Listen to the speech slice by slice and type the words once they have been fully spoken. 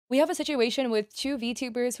We have a situation with two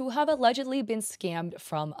VTubers who have allegedly been scammed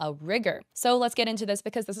from a rigger. So let's get into this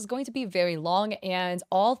because this is going to be very long and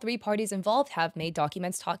all three parties involved have made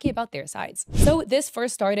documents talking about their sides. So this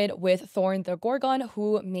first started with Thorn the Gorgon,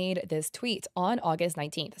 who made this tweet on August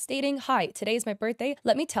 19th stating, "Hi, today's my birthday.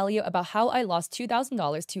 Let me tell you about how I lost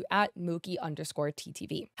 $2,000 to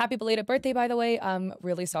 @Mookie_TTV. Happy belated birthday, by the way. I'm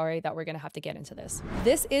really sorry that we're going to have to get into this."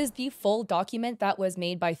 This is the full document that was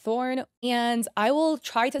made by Thorn, and I will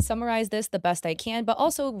try to summarize this the best I can, but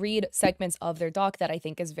also read segments of their doc that I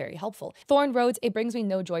think is very helpful. Thorn wrote, "It brings me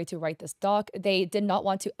no joy to write this doc. They did not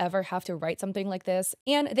want to ever have to write something like this,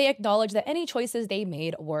 and they acknowledge that any choices they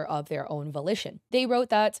made were of their own volition. They wrote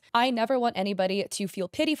that, I never want anybody to feel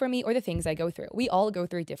pity for me or the things I go through. We all go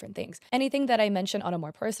through different things. Anything that I mention on a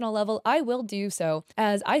more personal level, I will do so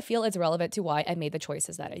as I feel it's relevant to why I made the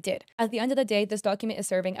choices that I did. At the end of the day, this document is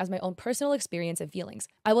serving as my own personal experience and feelings.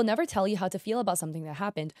 I will never tell you how to feel about something that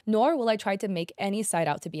happened, nor will I try to make any side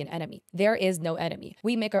out to be an enemy. There is no enemy.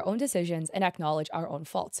 We make our own decisions and acknowledge our own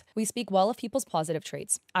faults. We speak well of people's positive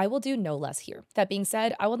traits. I will do no less here. That being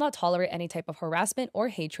said, I will not tolerate any type of harassment or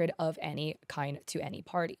hatred of any kind to any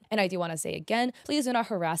party. And I do want to say again, please do not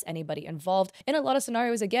harass anybody involved. In a lot of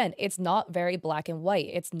scenarios, again, it's not very black and white.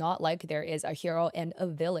 It's not like there is a hero and a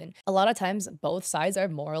villain. A lot of times, both sides are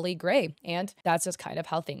morally gray, and that's just kind of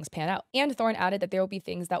how things pan out." And Thorn added that there will be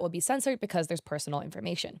things that will be censored because there's personal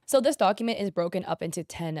information. So this document is broken up into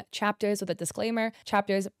 10 chapters with a disclaimer.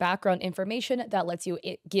 Chapters, background information that lets you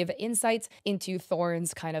give insights into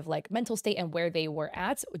Thorn's kind of like mental state and where they were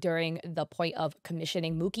at during the point of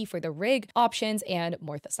commissioning Mookie for the rig, options, and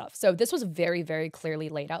more stuff. So this was very, very clearly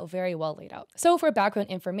laid out, very well laid out. So for background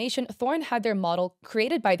information, Thorn had their model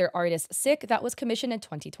created by their artist Sick that was commissioned in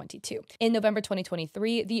 2022. In November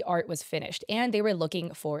 2023, the art was finished and they were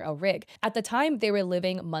looking for a rig. At the time, they were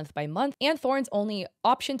living month by month, and Thorn's only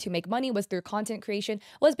option to make money was through content creation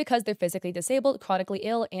was because they're physically disabled, chronically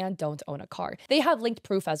ill, and don't own a car. They have linked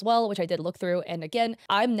proof as well, which I did look through. And again,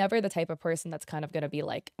 I'm never the type of person that's kind of going to be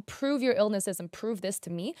like, prove your illnesses and prove this to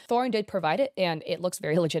me. Thorn did provide it, and it looks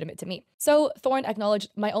very legitimate to me. So Thorn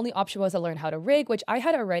acknowledged my only option was to learn how to rig, which I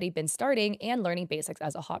had already been starting and learning basics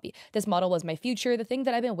as a hobby. This model was my future, the thing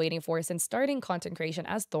that I've been waiting for since starting content creation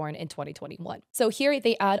as Thorn in 2021. So here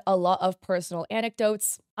they add a lot of personal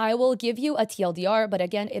anecdotes. I will give you a TLDR, but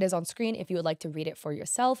again, it is on screen if you would like to read it for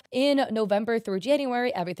yourself. In November through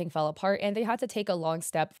January, everything fell apart and they had to take a long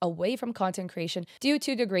step away from content creation due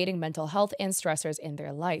to degrading mental health and stressors in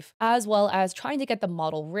their life, as well as trying to get the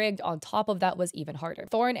model rigged on top of that was even harder.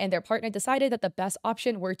 Thorn and their partner decided that the best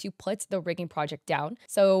option were to put the rigging project down.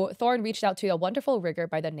 So Thorn reached out to a wonderful rigger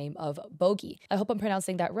by the name of Bogey. I hope I'm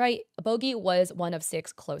pronouncing that right. Bogey was one of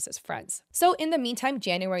Sick's closest friends. So in the meantime,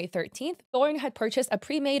 January 13th, Thorn had purchased a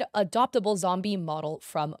pre-made adoptable zombie model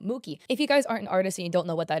from Mookie. If you guys aren't an artist and you don't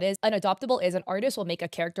know what that is, an adoptable is an artist will make a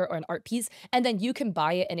character or an art piece and then you can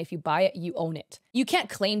buy it, and if you buy it, you own it. You can't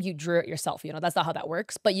claim you drew it yourself, you know, that's not how that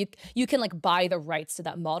works, but you can like buy the rights to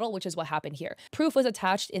that model, which is what happened here. Proof was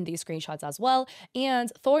attached in these screenshots as well,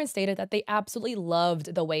 and Thorn stated that they absolutely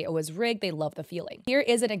loved the way it was rigged, they loved the feeling. Here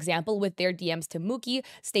is an example with their DMs to Mookie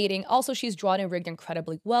stating, "Also, she's drawn and rigged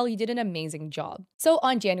incredibly well, you did an amazing job." So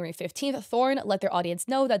on January 15th, Thorn let their audience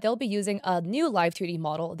know that they'll be using a new live 2D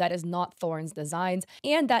model that is not Thorn's designs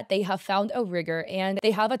and that they have found a rigger and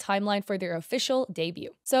they have a timeline for their official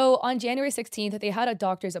debut. So on January 16th, they had a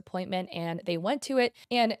doctor's appointment and they went to it,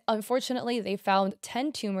 and unfortunately they found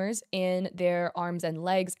 10 tumors in their arms and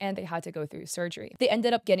legs and they had to go through surgery. They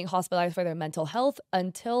ended up getting hospitalized for their mental health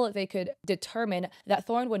until they could determine that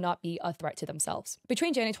Thorn would not be a threat to themselves.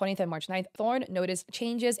 Between January 20th and March 9th, Thorn noticed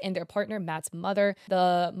changes in their partner Matt's mother.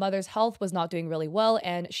 The mother's health was not doing really well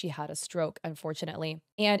and she had a stroke, unfortunately.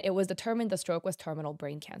 And it was determined the stroke was terminal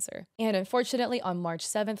brain cancer. And unfortunately, on March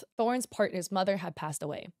 7th, Thorn's partner's mother had passed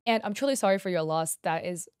away. And I'm truly sorry for your loss. That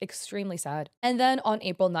is extremely sad. And then on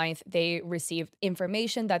April 9th, they received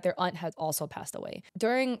information that their aunt had also passed away.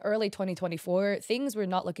 During early 2024, things were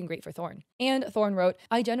not looking great for Thorn. And Thorn wrote,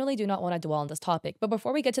 "I generally do not want to dwell on this topic, but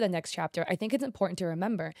before we get to the next chapter, I think it's important to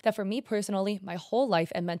remember that for me personally, my whole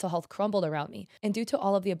life and mental health crumbled around me. And due to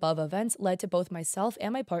all of the above events led to both myself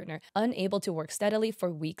and my partner unable to work steadily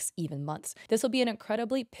for weeks, even months. This will be an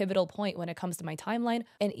incredibly pivotal point when it comes to my timeline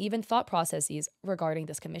and even thought processes regarding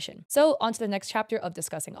this commission." So on to the next chapter of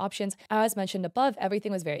discussing options. As mentioned above,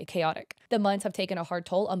 everything was very chaotic. The months have taken a hard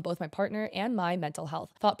toll on both my partner and my mental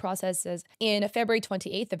health. Thought processes. In February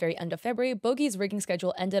 28th, the very end of February, Bogey's rigging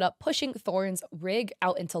schedule ended up pushing Thorn's rig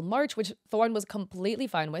out until March, which Thorn was completely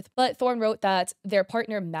fine with. But Thorn wrote that their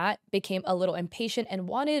partner Matt became a little impatient and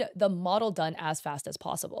wanted the model done as fast as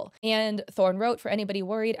possible. And Thorn wrote, for anybody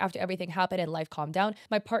worried, after everything happened and life calmed down,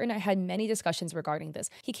 my partner and I had many discussions regarding this.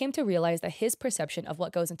 He came to realize that his perception of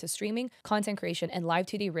what goes into streaming, content creation, and live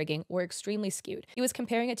 2D rigging were extremely skewed. He was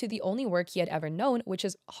comparing it to the only work he had ever known, which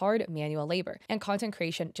is hard manual labor, and content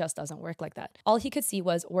creation just doesn't work like that. All he could see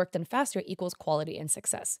was work done faster equals quality and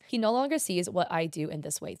success. He no longer sees what I do in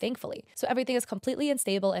this way, thankfully. So everything is completely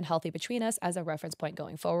unstable and healthy between us as a reference point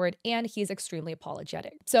going forward, and he's extremely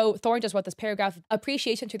apologetic. So Thorn just wrote this paragraph,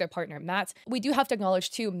 appreciation to their partner, Matt. We do have to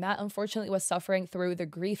acknowledge too, Matt unfortunately was suffering through the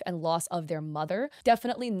grief and loss of their mother.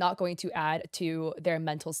 Definitely not going to add to their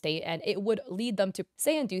mental state, and it would lead them to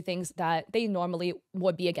say and do things that they normally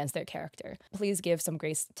would be against their character. Please give some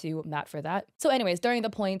grace to Matt for that. So anyways, during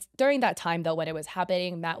that time though, when it was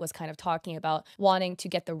happening, Matt was kind of talking about wanting to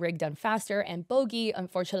get the rig done faster, and Bogey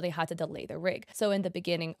unfortunately had to delay the rig. So in the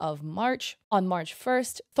beginning of March, on March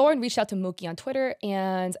 1st, Thorn reached out to Mookie on Twitter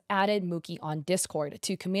and added Mookie on Discord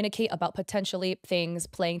to communicate about potentially things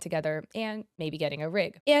playing together and maybe getting a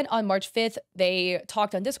rig. And on March 5th, they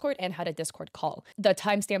talked on Discord and had a Discord call. The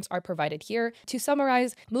timestamps are provided here. To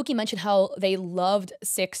summarize, Mookie mentioned how they loved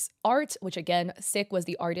Sick's art, which again, Sick was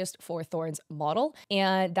the artist for Thorn's model,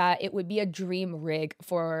 and that it would be a dream rig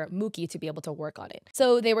for Mookie to be able to work on it.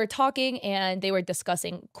 So they were talking and they were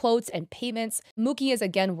discussing quotes and payments. Mookie is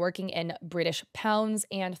again working in British pounds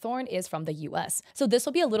and Thorn is from the US. So this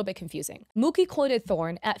will be a little bit confusing. Mookie quoted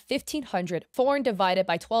Thorn at $1,500, Thorn divided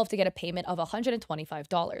by 12 to get a payment of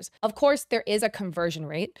 $125. Of course, there is a conversion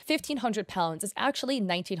rate. 1,500 pounds is actually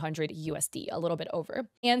 1,900 USD, a little bit over.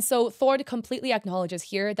 And so Thorn completely acknowledges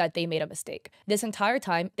here that they made a mistake. This entire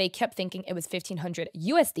time, they kept thinking it was 1,500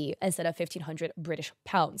 USD instead of 1,500 British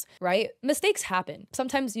pounds, right? Mistakes happen.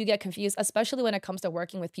 Sometimes you get confused, especially when it comes to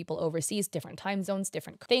working with people overseas, different time zones,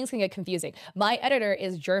 different things can get confusing. My editor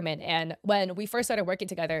is German, and when we first started working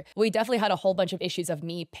together, we definitely had a whole bunch of issues of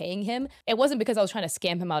me paying him. It wasn't because I was trying to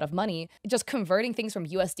scam him out of money. Just converting things from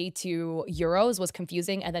USD to euros was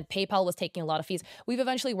confusing, and then PayPal was taking a lot of fees. We've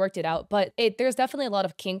eventually worked it out, but there's definitely a lot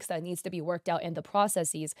of kinks that needs to be worked out in the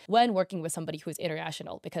processes when working with somebody who's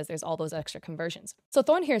international, because there's all those extra conversions. So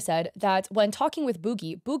Thorn here said that when talking with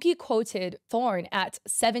Boogie quoted Thorn at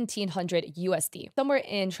 1,700 USD. Somewhere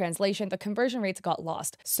in translation, the conversion rates got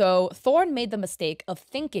lost. So Thorn made the mistake of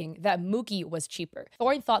thinking that Mookie was cheaper.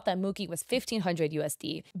 Thorn thought that Mookie was 1,500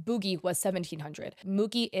 USD. Boogie was 1,700.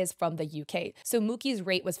 Mookie is from the UK. So Mookie's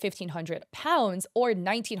rate was 1,500 pounds or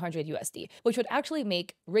 1,900 USD, which would actually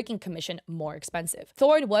make rigging commission more expensive.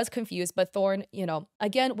 Thorn was confused, but Thorn,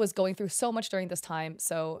 again, was going through so much during this time.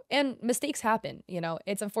 And mistakes happen,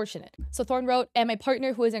 it's unfortunate. So Thorn wrote, and my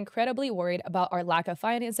partner, who is incredibly worried about our lack of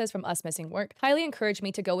finances from us missing work, highly encouraged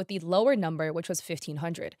me to go with the lower number, which was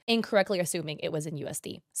 1,500, incorrectly assuming it was in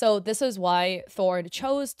USD. So this is why Thorn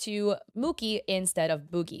chose to Mookie instead of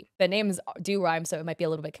Boogie. The names do rhyme, so it might be a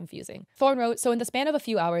little bit confusing. Thorn wrote, so in the span of a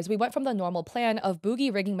few hours, we went from the normal plan of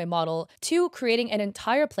Boogie rigging my model to creating an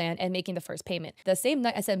entire plan and making the first payment. The same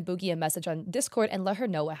night, I sent Boogie a message on Discord and let her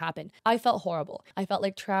know what happened. I felt horrible. I felt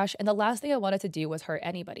like trash, and the last thing I wanted to do was hurt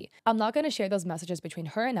anybody. I'm not going to share those messages between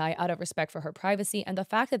her and I out of respect for her privacy and the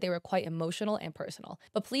fact that they were quite emotional and personal.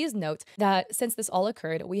 But please note that since this all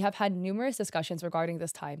occurred, we have had numerous discussions regarding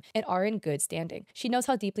this time and are in good standing. She knows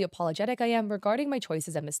how deeply apologetic I am regarding my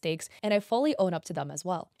choices and mistakes, and I fully own up to them as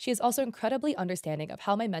well. She is also incredibly understanding of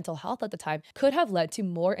how my mental health at the time could have led to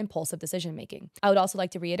more impulsive decision making. I would also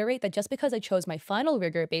like to reiterate that just because I chose my final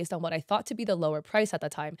rigger based on what I thought to be the lower price at the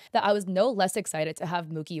time, that I was no less excited to have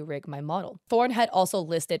Mookie rig my model. Thorn had also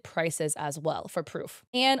listed prices as well for proof,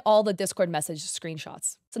 and all the Discord message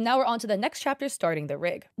screenshots. So now we're on to the next chapter, starting the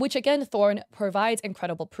rig, which again, Thorn provides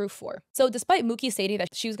incredible proof for. So despite Mookie stating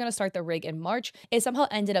that she was going to start the rig in March, it somehow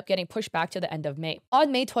ended up getting pushed back to the end of May. On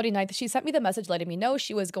May 29th, she sent me the message letting me know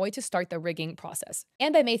she was going to start the rigging process.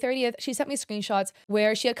 And by May 30th, she sent me screenshots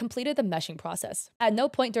where she had completed the meshing process. At no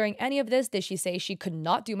point during any of this did she say she could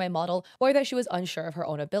not do my model or that she was unsure of her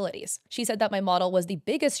own abilities. She said that my model was the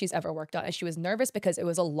biggest she's ever worked on and she was nervous because it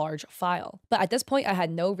was a large file. But at this point, I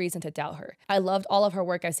had no reason to doubt her. I loved all of her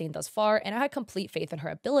work I've seen thus far, and I had complete faith in her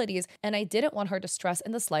abilities, and I didn't want her to stress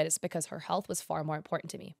in the slightest because her health was far more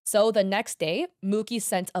important to me. So the next day, Mookie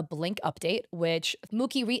sent a Blink update, which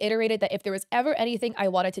Mookie reiterated that if there was ever anything I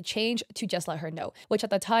wanted to change, to just let her know, which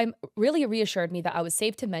at the time really reassured me that I was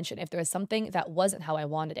safe to mention if there was something that wasn't how I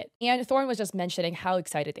wanted it. And Thorn was just mentioning how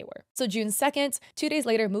excited they were. So June 2nd, 2 days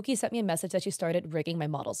later, Mookie sent me a message that she started rigging my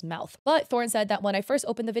model's mouth. But Thorn said that when I first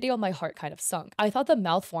opened the video, my heart kind of sunk. I thought the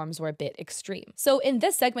mouth forms were a bit extreme. So in this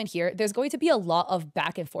this segment here, there's going to be a lot of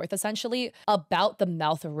back and forth essentially about the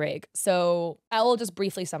mouth rig. So I will just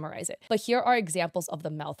briefly summarize it. But here are examples of the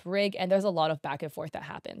mouth rig, and there's a lot of back and forth that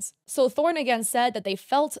happens. So Thorn again said that they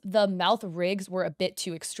felt the mouth rigs were a bit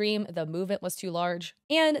too extreme, the movement was too large,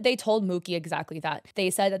 and they told Mookie exactly that. They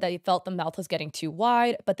said that they felt the mouth was getting too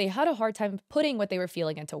wide, but they had a hard time putting what they were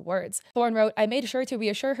feeling into words. Thorn wrote, "I made sure to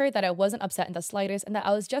reassure her that I wasn't upset in the slightest and that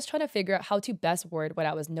I was just trying to figure out how to best word what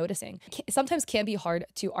I was noticing. Sometimes can be hard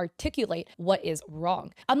to articulate what is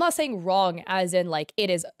wrong." I'm not saying wrong as in like it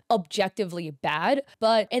is objectively bad,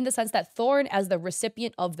 but in the sense that Thorn, as the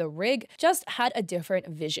recipient of the rig, just had a different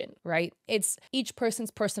vision, right? It's each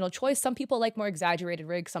person's personal choice. Some people like more exaggerated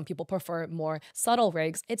rigs, some people prefer more subtle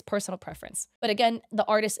rigs. It's personal preference. But again, the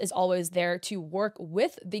artist is always there to work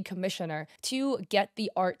with the commissioner to get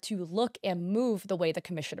the art to look and move the way the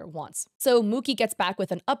commissioner wants. So Mookie gets back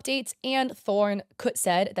with an update, and Thorn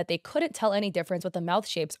said that they couldn't tell any difference with the mouth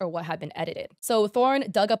shapes or what had been edited. So Thorn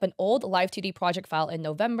dug up an old Live2D project file in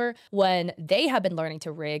November when they had been learning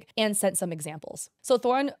to rig and sent some examples. So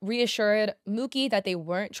Thorn reassured Mookie that they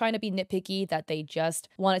weren't trying to be nitpicky, that they just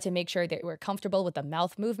wanted to make sure they were comfortable with the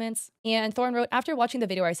mouth movements. And Thorn wrote, "After watching the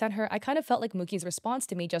video I sent her, I kind of felt like Mookie's response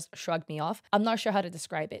to me just shrugged me off. I'm not sure how to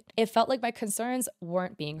describe it. It felt like my concerns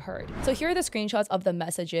weren't being heard." So here are the screenshots of the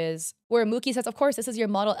messages where Mookie says, "Of course, this is your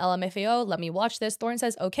model LMFAO. Let me watch this." Thorn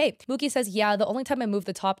says, "Okay." Mookie says, "Yeah, the only time I moved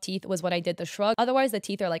the top teeth was when I did the shrug. Otherwise, the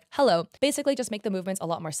teeth are like, hello." Basically, just make the movements a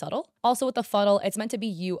lot more subtle. Also with the funnel, it's meant to be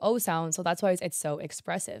UO sound, so that's why it's so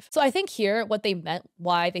expressive. So I think here what they meant,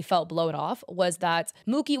 why they felt blown off, was that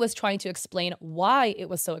Mookie was trying to explain why it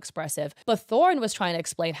was so expressive, but Thorn was trying to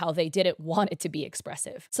explain how they didn't want it to be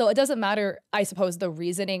expressive. So it doesn't matter, I suppose, the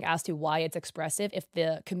reasoning as to why it's expressive if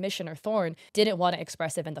the commissioner Thorn didn't want it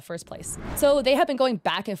expressive in the first place. So they have been going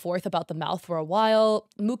back and forth about the mouth for a while.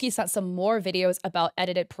 Mookie sent some more videos about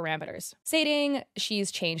edited parameters, stating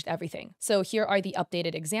she's changed everything. So here are the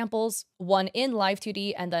updated examples, one in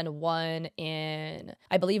Live2D and then one in,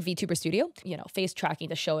 I believe, Vtuber Studio, face tracking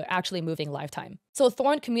to show it actually moving lifetime. So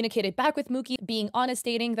Thorn communicated back with Mookie, being honest,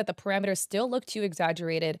 stating that the parameters still look too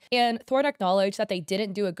exaggerated, and Thorn acknowledged that they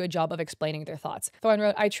didn't do a good job of explaining their thoughts. Thorn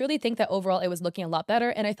wrote, "I truly think that overall it was looking a lot better,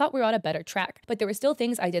 and I thought we were on a better track, but there were still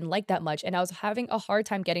things I didn't like that much, and I was having a hard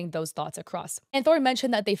time getting those thoughts across." And Thorn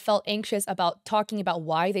mentioned that they felt anxious about talking about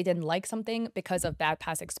why they didn't like something because of bad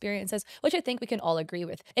past experiences, which I think we can all agree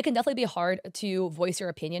with. It can definitely be hard to voice your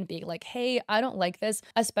opinion, being like, hey, I don't like this,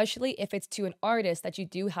 especially if it's to an artist that you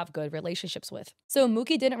do have good relationships with. So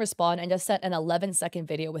Mookie didn't respond and just sent an 11-second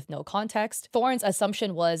video with no context. Thorn's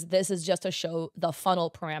assumption was this is just to show the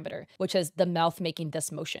funnel parameter, which is the mouth making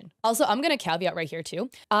this motion. Also, I'm going to caveat right here too.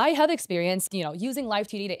 I have experience, using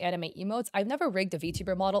Live2D to animate emotes. I've never rigged a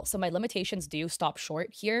VTuber model, so my limitations do stop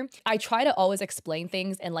short here. I try to always explain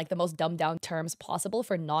things in like the most dumbed down terms possible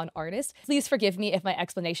for non-artists. Please forgive me if my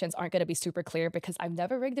explanations aren't going to be super clear because I've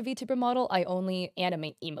never rigged a VTuber model. I only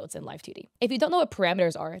animate emotes in Live2D. If you don't know what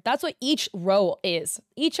parameters are, that's what each row is.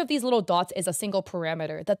 Each of these little dots is a single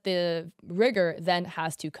parameter that the rigger then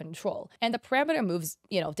has to control. And the parameter moves,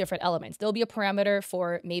 different elements. There'll be a parameter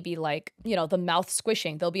for maybe like, the mouth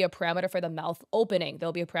squishing. There'll be a parameter for the mouth opening.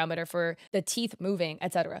 There'll be a parameter for the teeth moving,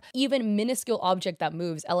 etc. Even minuscule object that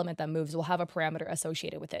moves, element that moves will have a parameter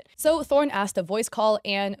associated with it. So Thorn asked a voice call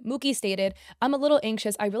and Mookie stated, "I'm a little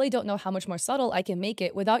anxious. I really don't know how much more subtle I can make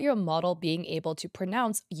it without your model being able to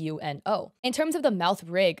pronounce U and O." In terms of the mouth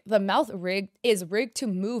rig is rigged to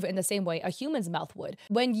move in the same way a human's mouth would.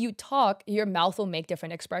 When you talk, your mouth will make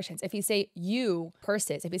different expressions. If you say you,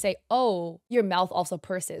 purses. If you say oh, your mouth also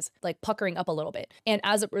purses, like puckering up a little bit. And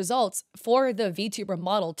as it results, for the VTuber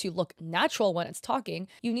model to look natural when it's talking,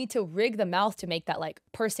 you need to rig the mouth to make that like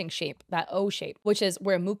pursing shape, that O shape, which is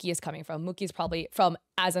where Mookie is coming from. Mookie's probably from,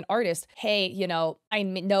 as an artist, hey, I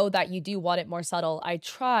know that you do want it more subtle. I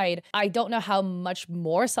tried. I don't know how much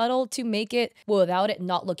more subtle to make it without it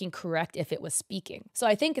not looking correct if it was speaking. So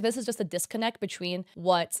I think this is just a disconnect between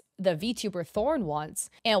what the VTuber Thorn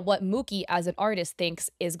wants and what Mookie as an artist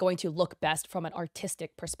thinks is going to look best from an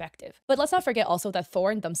artistic perspective. But let's not forget also that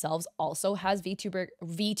Thorn themselves also has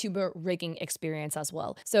VTuber rigging experience as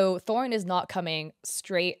well. So Thorn is not coming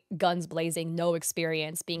straight guns blazing, no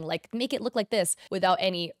experience, being like, make it look like this without any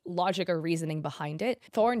any logic or reasoning behind it,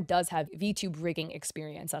 Thorn does have VTube rigging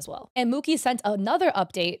experience as well. And Mookie sent another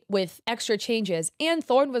update with extra changes, and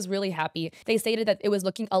Thorn was really happy. They stated that it was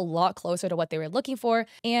looking a lot closer to what they were looking for,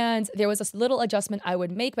 and there was a little adjustment I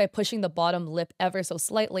would make by pushing the bottom lip ever so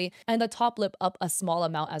slightly and the top lip up a small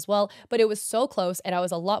amount as well, but it was so close and I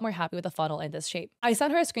was a lot more happy with the funnel in this shape. I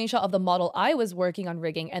sent her a screenshot of the model I was working on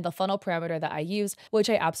rigging and the funnel parameter that I used, which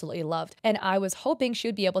I absolutely loved, and I was hoping she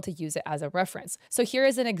would be able to use it as a reference. So here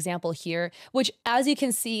is an example here, which as you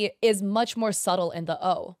can see is much more subtle in the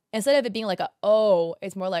O. Instead of it being like a O,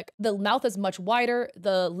 it's more like the mouth is much wider,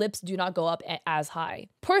 the lips do not go up as high.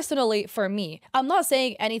 Personally, for me, I'm not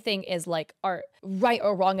saying anything is like art, right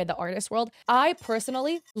or wrong in the artist world. I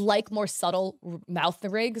personally like more subtle mouth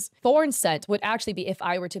rigs. Thorn scent would actually be, if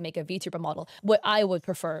I were to make a VTuber model, what I would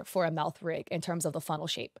prefer for a mouth rig in terms of the funnel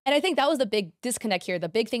shape. And I think that was the big disconnect here. The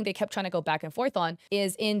big thing they kept trying to go back and forth on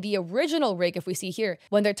is in the original rig, if we see here,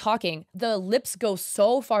 when they're talking, the lips go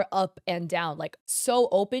so far up and down, like so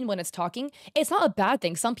open when it's talking. It's not a bad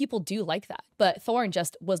thing. Some people do like that, but Thorn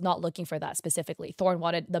just was not looking for that specifically. Thorn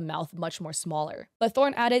wanted the mouth much more smaller. But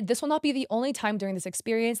Thorn added, this will not be the only time during this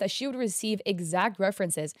experience that she would receive exact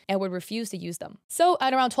references and would refuse to use them. So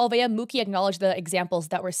at around 12 a.m., Mookie acknowledged the examples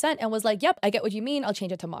that were sent and was like, yep, I get what you mean. I'll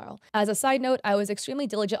change it tomorrow. As a side note, I was extremely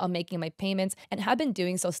diligent on making my payments and had been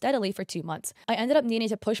doing so steadily for 2 months. I ended up needing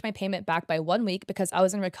to push my payment back by 1 week because I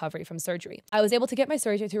was in recovery from surgery. I was able to get my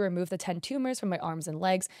surgery to remove the 10 tumors from my arms and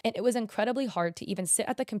legs, and it was incredibly hard to even sit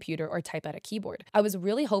at the computer or type at a keyboard. I was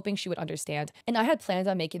really hoping she would understand, and I had planned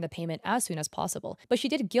on making the payment as soon as possible, but she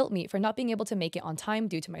did guilt me for not being able to make it on time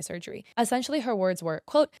due to my surgery. Essentially, her words were,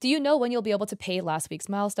 quote, "Do you know when you'll be able to pay last week's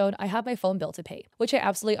milestone? I have my phone bill to pay," which I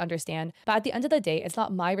absolutely understand, but at the end of the day, it's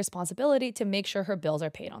not my responsibility to make sure her bills are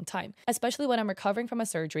paid on time, especially when I'm recovering from a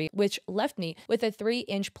surgery, which left me with a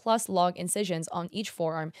 3-inch plus long incisions on each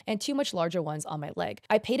forearm and 2 much larger ones on my leg.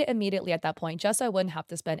 I paid it immediately at that point just so I wouldn't have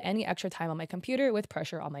to spend any extra time on my computer with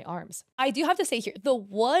pressure on my arms. I do have to say here, the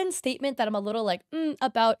one statement that I'm a little like,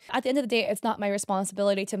 about, at the end of the day, it's not my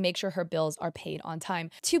responsibility to make sure her bills are paid on time.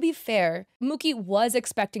 To be fair, Mookie was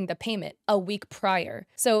expecting the payment a week prior,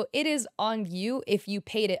 so it is on you if you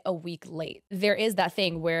paid it a week late. There is that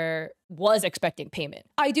thing where was expecting payment.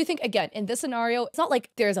 I do think, again, in this scenario, it's not like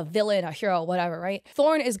there's a villain, a hero, whatever, right?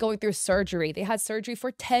 Thorn is going through surgery. They had surgery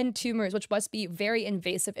for 10 tumors, which must be very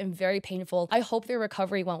invasive and very painful. I hope their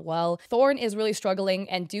recovery went well. Thorn is really struggling,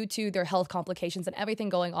 and due to their health complications and everything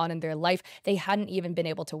going on in their life, they hadn't even been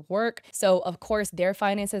able to work. So of course their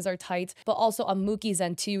finances are tight, but also on Mookie's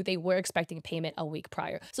end too, they were expecting payment a week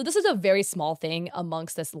prior. So this is a very small thing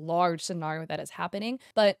amongst this large scenario that is happening.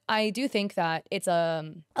 But I do think that it's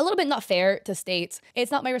a little bit not fair to state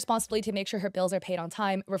it's not my responsibility to make sure her bills are paid on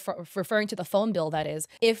time, referring to the phone bill, that is,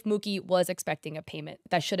 if Mookie was expecting a payment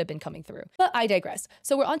that should have been coming through. But I digress.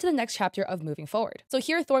 So we're on to the next chapter of moving forward. So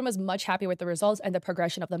here Thorn was much happy with the results and the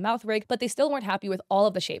progression of the mouth rig, but they still weren't happy with all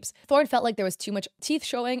of the shapes. Thorn felt like there was too much teeth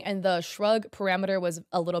showing and the shrug parameter was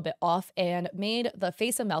a little bit off and made the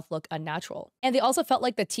face and mouth look unnatural. And they also felt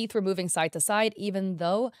like the teeth were moving side to side, even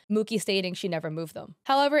though Mookie stating she never moved them.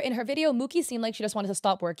 However, in her video, Mookie seemed like she just wanted to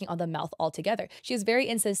stop working on the mouth altogether. She is very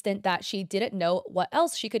insistent that she didn't know what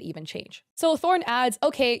else she could even change. So Thorn adds,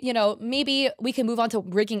 okay, maybe we can move on to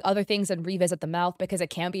rigging other things and revisit the mouth because it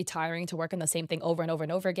can be tiring to work on the same thing over and over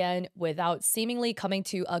and over again without seemingly coming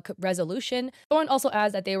to a resolution. Thorn also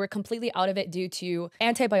adds that they were completely out of it due to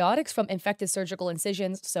antibiotics from infected surgical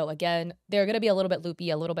incisions. So again, they're going to be a little bit loopy,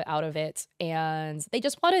 a little bit out of it, and they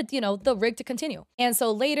just wanted, the rig to continue. And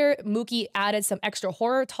so later, Mookie added some extra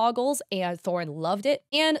horror toggles and Thorn loved it.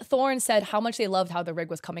 And Thorn said how much they loved how the rig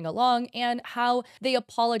was coming along and how they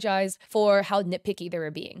apologized for how nitpicky they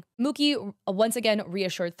were being. Mookie once again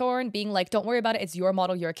reassured Thorn, being like, don't worry about it, it's your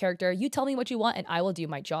model, your character, you tell me what you want and I will do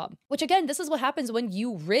my job. Which again, this is what happens when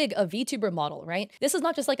you rig a VTuber model, right? This is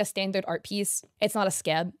not just like a standard art piece, it's not a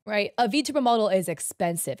scab, right? A VTuber model is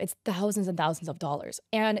expensive, it's thousands and thousands of dollars.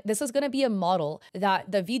 And this is gonna be a model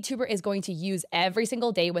that the VTuber is going to use every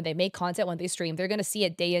single day when they make content, when they stream, they're gonna see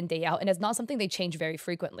it day in, day out, and it's not something they change very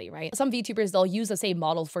frequently, right? Some VTubers, they'll use the same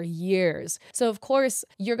model for years. So of course,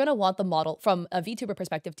 you're gonna want the model from a VTuber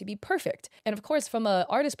perspective to be perfect. And of course, from an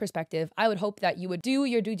artist perspective, I would hope that you would do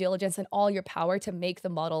your due diligence and all your power to make the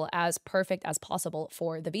model as perfect as possible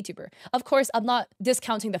for the VTuber. Of course, I'm not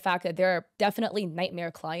discounting the fact that there are definitely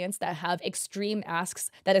nightmare clients that have extreme asks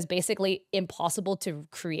that is basically impossible to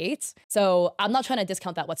create. So I'm not trying to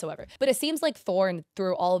discount that whatsoever. But it seems like Thorn,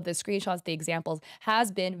 through all of the screenshots, the examples,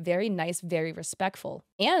 has been very nice, very respectful,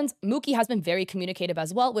 and And Mookie has been very communicative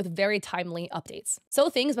as well with very timely updates. So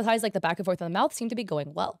things besides like the back and forth in the mouth seem to be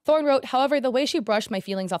going well. Thorn wrote, however, the way she brushed my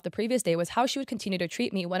feelings off the previous day was how she would continue to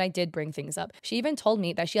treat me when I did bring things up. She even told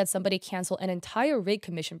me that she had somebody cancel an entire rig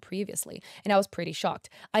commission previously, and I was pretty shocked.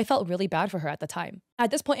 I felt really bad for her at the time. At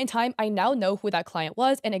this point in time, I now know who that client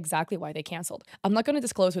was and exactly why they canceled. I'm not going to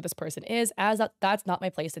disclose who this person is, as that's not my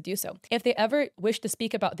place to do so. If they ever wish to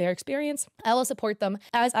speak about their experience, I will support them,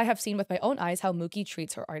 as I have seen with my own eyes how Mookie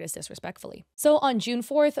treats her artist disrespectfully. So on June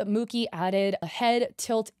 4th, Mookie added a head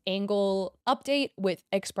tilt angle update with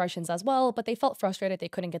expressions as well, but they felt frustrated they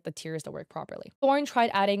couldn't get the tiers to work properly. Thorn tried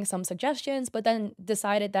adding some suggestions, but then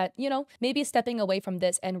decided that, maybe stepping away from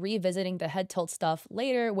this and revisiting the head tilt stuff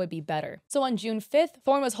later would be better. So on June 5th,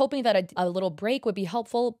 Thorn was hoping that a little break would be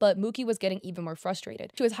helpful, but Mookie was getting even more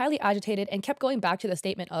frustrated. She was highly agitated and kept going back to the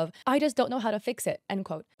statement of, I just don't know how to fix it, end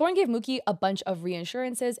quote. Thorn gave Mookie a bunch of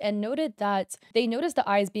reassurances and noted that they noticed the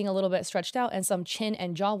eyes being a little bit stretched out and some chin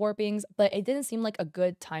and jaw warpings, but it didn't seem like a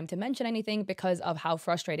good time to mention anything because of how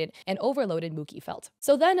frustrated and overloaded Mookie felt.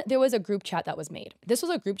 So then there was a group chat that was made. This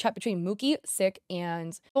was a group chat between Mookie, Sick,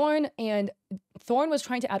 and Thorn Thorn was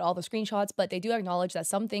trying to add all the screenshots, but they do acknowledge that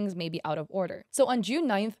some things may be out of order. So on June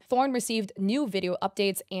 9th, Thorn received new video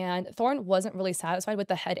updates, and Thorn wasn't really satisfied with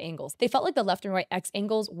the head angles. They felt like the left and right X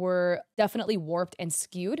angles were definitely warped and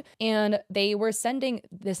skewed, and they were sending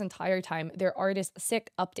this entire time their artist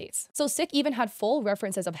Sick updates. So Sick even had full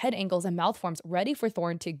references of head angles and mouth forms ready for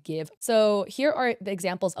Thorn to give. So here are the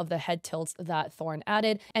examples of the head tilts that Thorn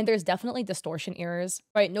added, and there's definitely distortion errors,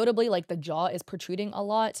 right? Notably, like the jaw is protruding a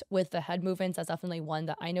lot with the head movements. That's definitely one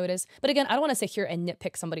that I noticed. But again, I don't want to sit here and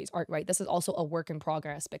nitpick somebody's art, right? This is also a work in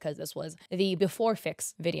progress because this was the before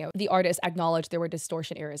fix video. The artist acknowledged there were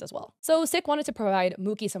distortion errors as well. So Sick wanted to provide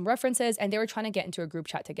Mookie some references, and they were trying to get into a group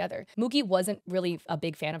chat together. Mookie wasn't really a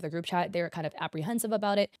big fan of the group chat. They were kind of apprehensive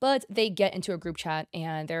about it, but they get into a group chat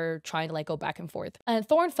and they're trying to like go back and forth. And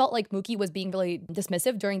Thorn felt like Mookie was being really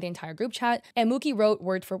dismissive during the entire group chat, and Mookie wrote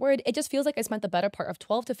word for word, "It just feels like I spent the better part of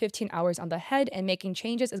 12 to 15 hours on the head, and making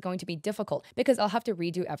changes is going to be difficult because I'll have to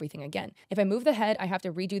redo everything again. If I move the head, I have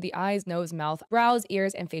to redo the eyes, nose, mouth, brows,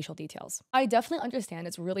 ears, and facial details." I definitely understand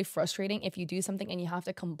it's really frustrating if you do something and you have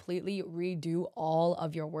to completely redo all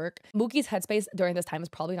of your work. Mookie's headspace during this time is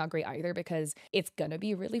probably not great either because it's gonna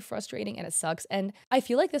be really frustrating and it sucks. And I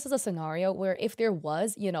feel like this is a scenario where if there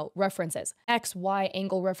was, references, X, Y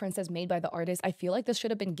angle references made by the artist, I feel like this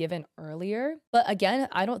should have been given earlier. But again,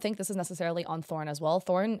 I don't think this is necessarily on Thorn as well.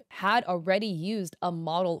 Thorn had already used a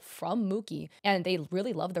model from Mookie, and they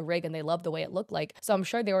really loved the rig and they loved the way it looked like. So I'm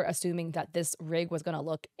sure they were assuming that this rig was gonna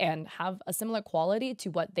look and have a similar quality to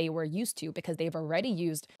what they were used to because they've already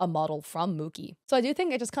used a model from Mookie. So I do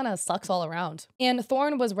think it just kind of sucks all around. And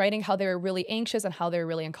Thorn was writing how they were really anxious and how they were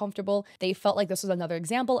really uncomfortable. They felt like this was another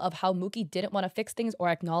example of how Mookie didn't want to fix things or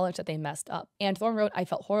acknowledge that they messed up. And Thorn wrote, "I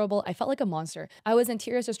felt horrible. I felt like a monster. I was in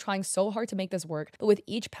tears just trying so hard to make this work, but with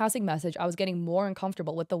each passing message, I was getting more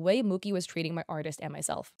uncomfortable with the way Mookie was treating my artist and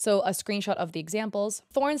myself." So a screenshot of the examples.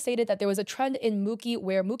 Thorn stated that there was a trend in Mookie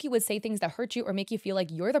where Mookie would say things that hurt you or make you feel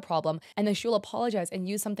like you're the problem, and then she'll apologize and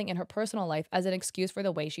use something in her personal life as an excuse for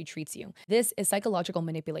the way she treats you. This is psychological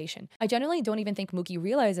manipulation. I generally don't even think Mookie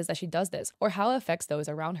realizes that she does this or how it affects those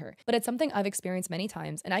around her, but it's something I've experienced many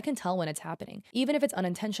times, and I can tell when it's happening. Even if it's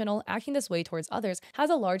unintentional, acting this way towards others has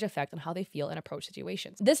a large effect on how they feel and approach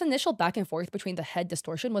situations. This initial back and forth between the head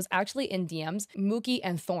distortion was actually in DMs, Mookie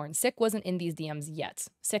and Thorn. Sick wasn't in these DMs yet.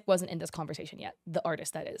 Sick wasn't in this conversation yet, the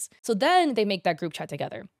artist that is. So then they make that group chat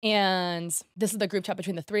together, and this is the group chat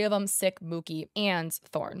between the three of them, Sick, Mookie, and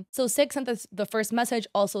Thorn. So Sick sent the first message,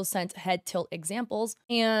 also sent head tilt examples,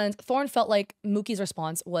 and Thorn felt like Mookie's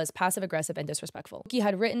response was passive aggressive and disrespectful. Mookie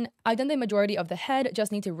had written, "I've done the majority of the head,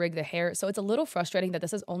 just need to rig the hair, so it's a little frustrating that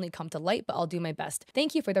this has only come to light, but I'll do my best.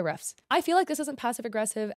 Thank you for the refs." I feel like this isn't passive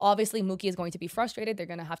aggressive. Obviously, Mookie is going to be frustrated. They're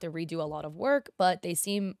going to have to redo a lot of work, but they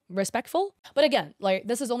seem respectful. But again, like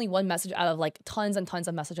this is only one message out of like tons and tons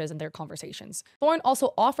of messages in their conversations. Thorn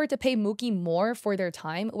also offered to pay Mookie more for their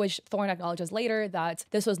time, which Thorn acknowledges later that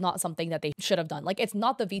this was not something that they should have done. Like it's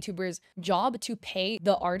not the VTubers' job to pay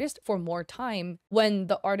the artist for more time when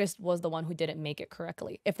the artist was the one who didn't make it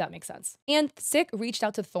correctly, if that makes sense. And Sick reached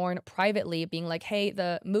out to Thorn privately being like, "Hey,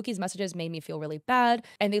 the Mookie's messages made me feel really bad."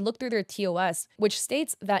 And they looked through their TOS, which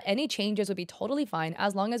states that any changes would be totally fine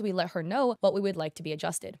as long as we let her know what we would like to be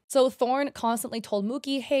adjusted. So Thorn constantly told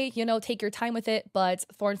Mookie, "Hey, take your time with it." But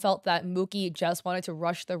Thorn felt that Mookie just wanted to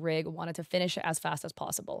rush the rig, wanted to finish it as fast as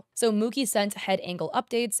possible. So Mookie sent head angle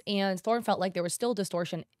updates, and Thorn felt like there were still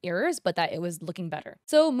distortion errors, but that it was looking better.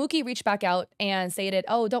 So Mookie reached back out and stated,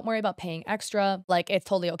 "Oh, don't worry about paying extra. Like, it's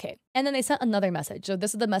totally okay." And then they sent another message. So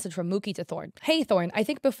this is the message from Mookie to Thorn. Hey Thorn, I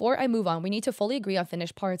think before I move on, we need to fully agree on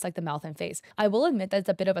finished parts like the mouth and face. I will admit that it's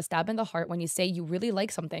a bit of a stab in the heart when you say you really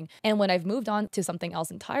like something, and when I've moved on to something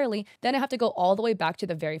else entirely, then I have to go all the way back to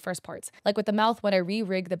the very first parts. Like with the mouth, when I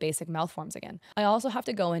re-rig the basic mouth forms again. I also have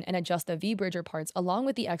to go in and adjust the V-bridger parts along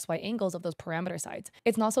with the XY angles of those parameter sides.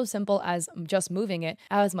 It's not so simple as just moving it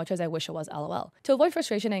as much as I wish it was, lol. To avoid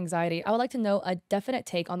frustration and anxiety, I would like to know a definite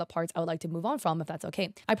take on the parts I would like to move on from, if that's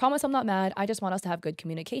okay. I promise I'm not mad, I just want us to have good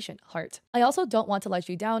communication, heart. I also don't want to let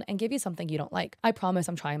you down and give you something you don't like. I promise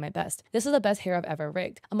I'm trying my best. This is the best hair I've ever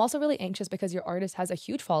rigged. I'm also really anxious because your artist has a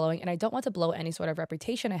huge following and I don't want to blow any sort of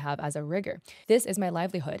reputation I have as a rigger. This is my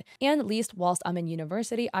livelihood, and at least whilst I'm in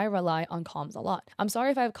university, I rely on comms a lot. I'm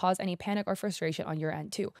sorry if I've caused any panic or frustration on your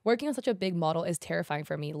end too. Working on such a big model is terrifying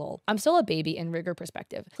for me, lol. I'm still a baby in rigger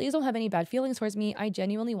perspective. Please don't have any bad feelings towards me. I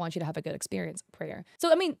genuinely want you to have a good experience. Prayer.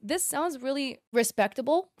 So I mean, this sounds really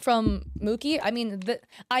respectable from Mookie. I mean,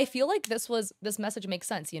 I feel like this message makes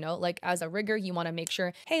sense, you know, like as a rigger, you want to make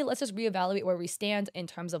sure, hey, let's just reevaluate where we stand in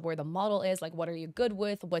terms of where the model is, like what are you good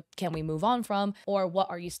with, what can we move on from, or what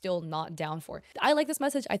are you still not down for. I like this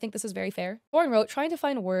message. I think this is very fair. Lauren wrote, trying to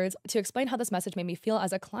find words to explain how this message made me feel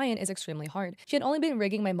as a client is extremely hard. She had only been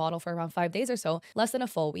rigging my model for around 5 days or so, less than a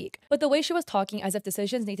full week. But the way she was talking as if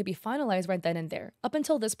decisions need to be finalized right then and there. Up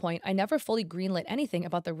until this point, I never fully greenlit anything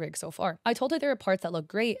about the rig so far. I told her there were parts that look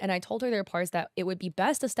great, and I told her there were parts that it would be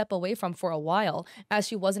best to step away from for a while as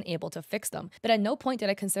she wasn't able to fix them. But at no point did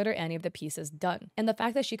I consider any of the pieces done. And the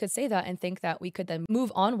fact that she could say that and think that we could then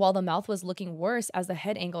move on while the mouth was looking worse as the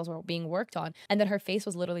head angles were being worked on and that her face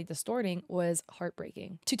was literally distorting was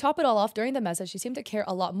heartbreaking. To top it all off, during the message, she seemed to care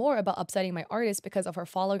a lot more about upsetting my artist because of her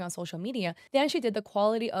following on social media than she did the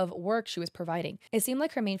quality of work she was providing. It seemed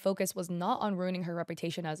like her main focus was not on ruining her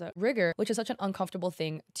reputation as a rigger, which is such an uncomfortable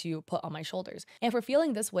thing to put on my shoulders. And for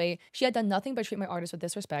feeling this way, she had done nothing but treat my artist with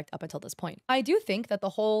disrespect up until this point. I do think that the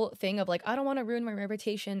whole thing of like, I don't want to ruin my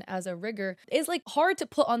reputation as a rigger is like hard to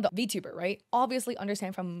put on the VTuber, right? Obviously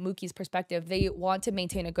understand from Mookie's perspective, they want to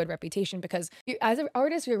maintain a good reputation because as an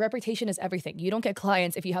artist, your reputation is everything. You don't get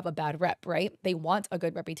clients if you have a bad rep, right? They want a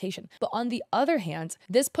good reputation. But on the other hand,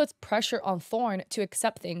 this puts pressure on Thorn to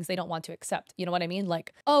accept things they don't want to accept. You know what I mean?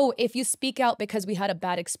 Like, oh, if you speak out because we had a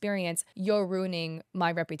bad experience, you're ruining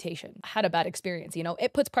my reputation. I had a bad experience, you know?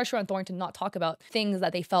 It puts pressure on Thorn to not talk about things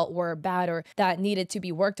that they felt were bad or that needed to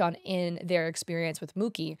be worked on in their experience with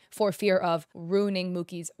Mookie for fear of ruining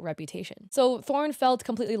Mookie's reputation. So Thorn felt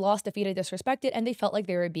completely lost, defeated, disrespected, and they felt like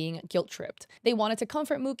they were being guilt-tripped. They wanted to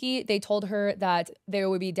comfort Mookie. They told her that they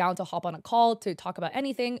would be down to hop on a call to talk about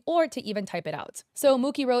anything or to even type it out. So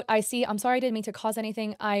Mookie wrote, I see, I'm sorry I didn't mean to cause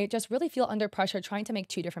anything. I just really feel under pressure trying to make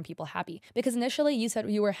two different people happy. Because initially you said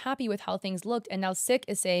you were happy with how things looked, and now Sick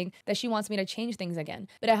is saying that she wants me to change things again.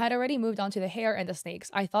 But I had already moved on to the hair and the snakes.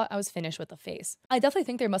 I thought I was finished with the face. I definitely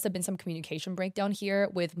think there must have been some communication breakdown here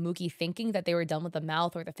with Mookie thinking that they were done with the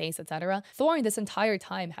mouth or the face, etc. Thorn this entire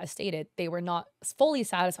time has stated they were not fully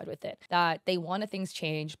satisfied with it, that they wanted things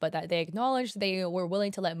changed, but that they acknowledged they were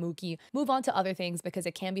willing to let Mookie move on to other things because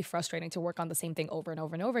it can be frustrating to work on the same thing over and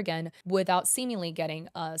over and over again without seemingly getting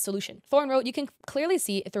a solution. Thorn wrote, you can clearly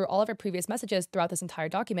see through all of our previous messages throughout this entire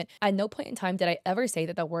document, at no point in time did I ever say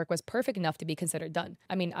that the work was perfect enough to be considered done.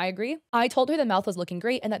 I mean, I agree. I told her the mouth was looking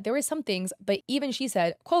great and that there were some things, but even she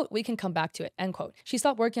said, quote, we can come back to it, end quote. She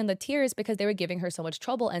stopped working on the tears because they were giving her so much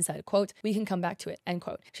trouble and said, quote, we can come back to it, end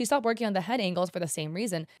quote. She stopped working on the head angles for the same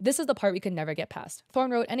reason. This is the part we could never get past.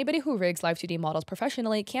 Thorn wrote, anybody who rigs live 2D models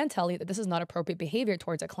professionally can tell you that this is not appropriate behavior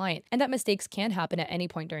towards a client and that mistakes can happen at any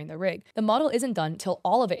point during the rig. The model isn't done till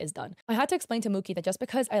all of it is done. I had to explain to Mookie that just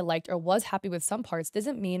because I liked or was happy with some parts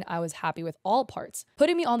doesn't mean I was happy with all parts.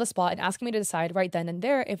 Putting me on the spot and asking me to decide right then and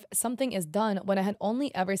there if something is done when I had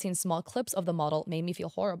only ever seen small clips of the model made me feel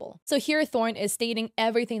horrible. So here Thorn is stating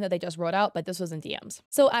everything that they just wrote out, but this was in DMs.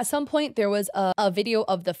 So at some point there was a video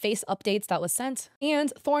of the face updates that was sent,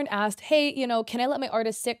 and Thorn asked, hey, you know, can I let my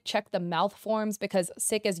artist Sick check the mouth forms because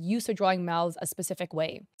Sick is used to drawing mouths a specific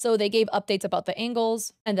way. So they gave updates about the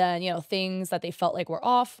angles and then, you know, things that they felt like were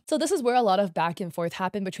off. So this is where a lot of back and forth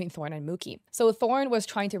happened between Thorn and Mookie. So Thorn was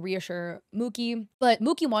trying to reassure Mookie, but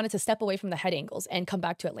Mookie wanted to step away from the head angles and come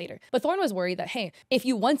back to it later. But Thorn was worried that, hey, if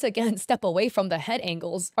you once again step away from the head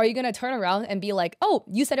angles, are you going to turn around and be like, oh,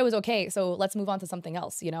 you said it was okay, so let's move on to something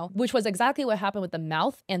else, you know? Which was exactly what happened with the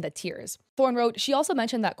mouth and the tears. Thorn wrote, she also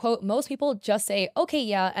mentioned that, quote, most people just say, okay,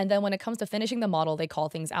 yeah, and then when it comes to finishing the model, they call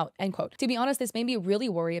things out, end quote. To be honest, this made me really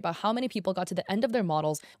worry about how many people got to the end of their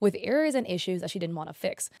models with errors and issues that she didn't want to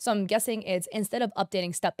fix. So I'm guessing it's instead of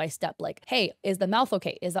updating step by step, like, hey, is the mouth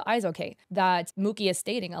okay? Is the eyes okay? That Mookie is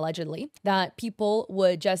stating, allegedly, that people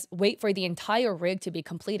would just wait for the entire rig to be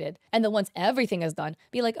completed. And then once everything is done,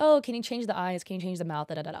 be like, oh, can you change the eyes? Can you change the mouth?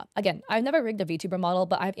 Da, da, da, da. Again, I've never rigged a VTuber model,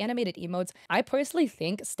 but I've animated emotes. I personally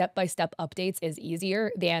think step-by-step updates is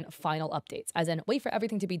easier than final updates, as in wait for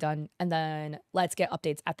everything to be done and then let's get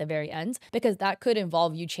updates at the very end, because that could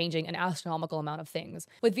involve you changing an astronomical amount of things.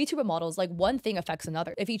 With VTuber models, like one thing affects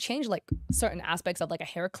another. If you change like certain aspects of like a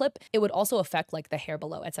hair clip, it would also affect like the hair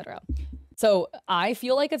below, etc. So I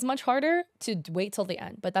feel like it's much harder to wait till the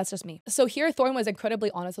end, but that's just me. So here Thorn was incredibly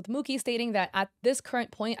honest with Mookie, stating that at this current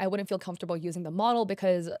point, I wouldn't feel comfortable using the model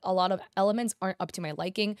because a lot of elements aren't up to my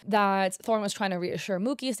liking. That Thorn was trying to reassure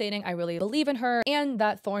Mookie, stating I really believe in her, and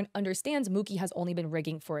that Thorn understands Mookie has only been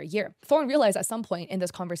rigging for a year. Thorn realized at some point in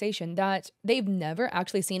this conversation that they've never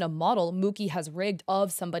actually seen a model Mookie has rigged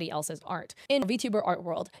of somebody else's art. In VTuber art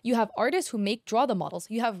world, you have artists who draw the models,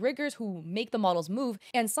 you have riggers who make the models move,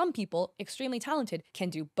 and some people, extremely talented, can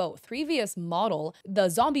do both. Previous model, the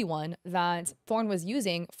zombie one that Thorn was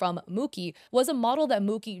using from Mookie, was a model that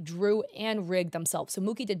Mookie drew and rigged themselves. So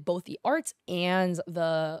Mookie did both the art and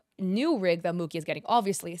the new rig that Mookie is getting.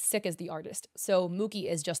 Obviously, Sick is the artist, so Mookie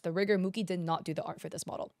is just the rigger. Mookie did not do the art for this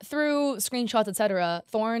model. Through screenshots, etc.,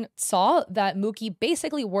 Thorn saw that Mookie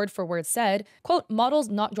basically word for word said, quote, models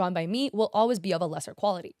not drawn by me will always be of a lesser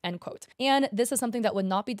quality, end quote. And this is something that would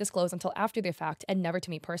not be disclosed until after the fact and never to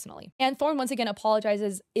me personally. And Thorn once again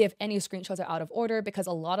apologizes if any screenshots are out of order because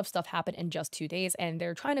a lot of stuff happened in just 2 days and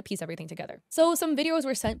they're trying to piece everything together. So some videos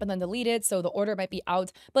were sent but then deleted, so the order might be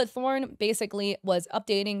out, but Thorn basically was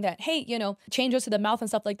updating that, hey, you know, changes to the mouth and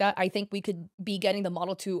stuff like that, I think we could be getting the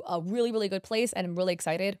model to a really, really good place, and I'm really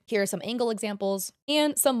excited. Here are some angle examples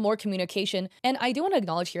and some more communication. And I do want to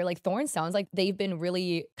acknowledge here, like Thorn sounds like they've been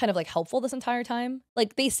really kind of like helpful this entire time.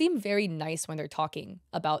 Like they seem very nice when they're talking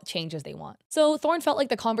about changes they want. So Thorn felt like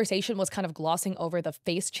the conversation was kind of glossing over the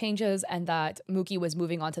face changes and that Mookie was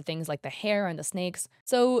moving on to things like the hair and the snakes.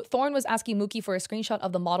 So Thorn was asking Mookie for a screenshot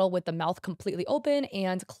of the model with the mouth completely open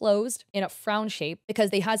and closed in a frown shape because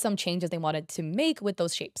they had some changes they wanted to make with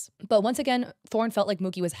those shapes. But once again, Thorn felt like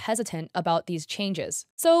Mookie was hesitant about these changes.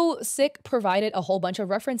 So Sick provided a whole bunch of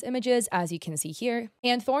reference images, as you can see here,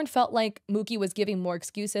 and Thorn felt like Mookie was giving more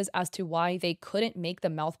excuses as to why they couldn't make the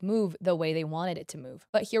mouth move the way they wanted it to move.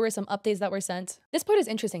 But here were some updates that were sent. This part is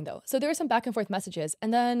interesting though. So there were some back and forth messages,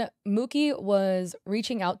 and then Mookie was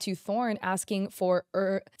reaching out to Thorn asking for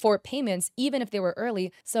payments even if they were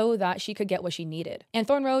early so that she could get what she needed. And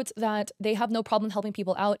Thorn wrote that they have no problem helping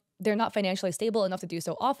people out. They're not financially stable enough to do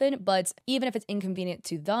so often, but even if it's inconvenient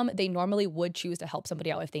to them, they normally would choose to help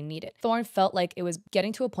somebody out if they need it. Thorn felt like it was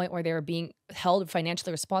getting to a point where they were being held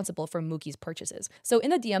financially responsible for Mookie's purchases. So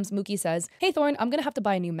in the DMs, Mookie says, hey Thorn, I'm gonna have to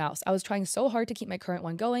buy a new mouse. I was trying so hard to keep my current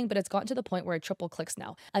one going, but it's gotten to the point where it triple clicks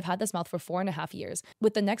now. I've had this mouse for 4.5 years.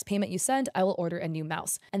 With the next payment you send, I will order a new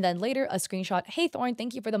mouse. And then later a screenshot, hey Thorn,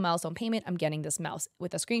 thank you for the milestone payment. I'm getting this mouse,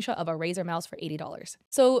 with a screenshot of a Razer mouse for $80.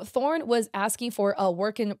 So Thorn was asking for a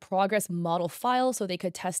work in progress model file so they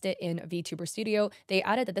could test it in VTuber Studio. They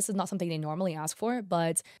added that this is not something they normally ask for,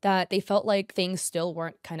 but that they felt like things still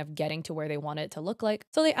weren't kind of getting to where they wanted it to look like.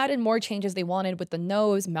 So they added more changes they wanted with the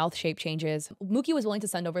nose, mouth shape changes. Mookie was willing to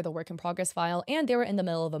send over the work in progress file, and they were in the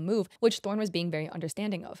middle of a move, which Thorn was being very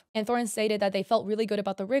understanding of. And Thorn stated that they felt really good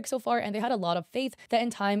about the rig so far, and they had a lot of faith that in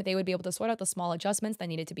time they would be able to sort out the small adjustments that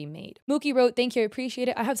needed to be made. Mookie wrote, thank you, I appreciate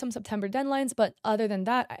it. I have some September deadlines, but other than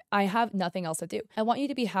that, I have nothing else to do. I want you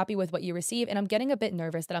to be happy with what you receive, and I'm getting a bit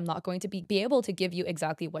nervous that I'm not going to be able to give you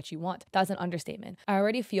exactly what you want. That's an understatement. I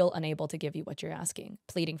already feel unable to give you what you're asking.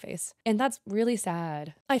 Pleading face. And that's really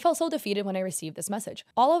sad. I felt so defeated when I received this message.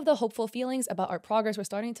 All of the hopeful feelings about our progress were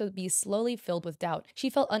starting to be slowly filled with doubt. She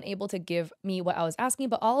felt unable to give me what I was asking,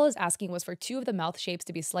 but all I was asking was for 2 of the mouth shapes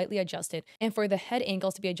to be slightly adjusted and for the head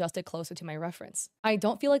angles to be adjusted closer to my reference. I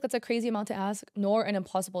don't feel like that's a crazy amount to ask, nor an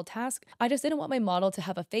impossible task. I just didn't want my model to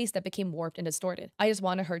have a face that became warped and distorted. I just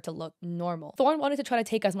wanted her to look normal. Thorn wanted to try to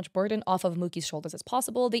take as much burden off of Mookie's shoulders as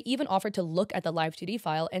possible. They even offered to look at the live 2D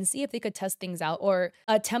file and see if they could test things out or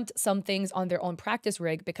attempt some things on their own practice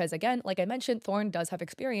rig because again, like I mentioned, Thorn does have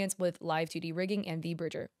experience with live 2D rigging and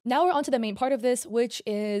vBridger. Now we're on to the main part of this, which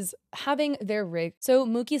is having their rig. So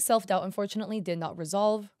Mookie's self-doubt unfortunately did not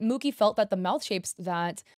resolve. Mookie felt that the mouth shapes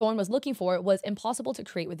that Thorn was looking for was impossible to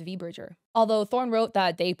create with vBridger. Although Thorn wrote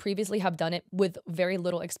that they previously have done it with very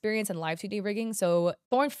little experience in live 2D rigging, so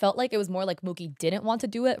Thorn felt like it was more like Mookie didn't want to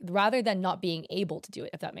do it rather than not being able to do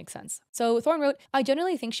it, if that makes sense. So Thorn wrote, I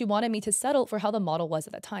generally think she wanted me to settle for how the model was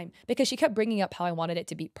at the time because she kept bringing up how I wanted it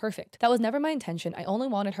to be perfect. That was never my intention. I only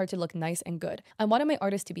wanted her to look nice and good. I wanted my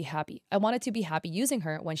artist to be happy. I wanted to be happy using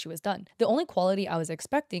her when she was done. The only quality I was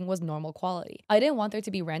expecting expecting was normal quality. I didn't want there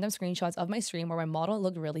to be random screenshots of my stream where my model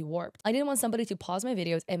looked really warped. I didn't want somebody to pause my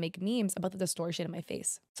videos and make memes about the distortion in my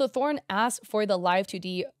face. So Thorn asked for the Live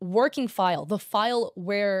 2D working file, the file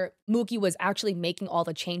where Mookie was actually making all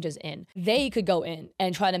the changes in. They could go in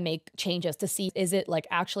and try to make changes to see, is it like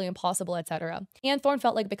actually impossible, etc. And Thorn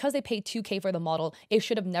felt like because they paid $2K for the model, it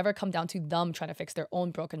should have never come down to them trying to fix their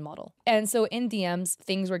own broken model. And so in DMs,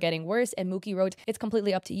 things were getting worse, and Mookie wrote, "It's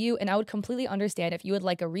completely up to you, and I would completely understand if you would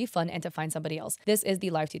like a refund and to find somebody else. This is the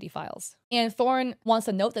Live 2D files." And Thorn wants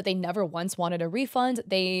to note that they never once wanted a refund.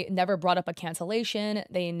 They never brought up a cancellation.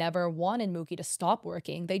 They never wanted Mookie to stop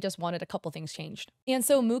working. They just wanted a couple things changed. And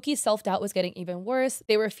so Mookie's self-doubt was getting even worse.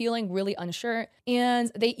 They were feeling really unsure,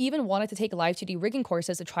 and they even wanted to take Live 2D rigging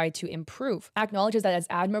courses to try to improve. Acknowledges that as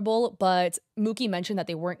admirable, but Mookie mentioned that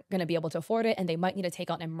they weren't going to be able to afford it and they might need to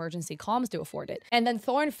take on emergency comms to afford it. And then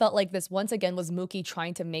Thorn felt like this once again was Mookie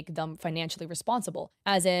trying to make them financially responsible,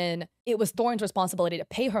 as in it was Thorn's responsibility to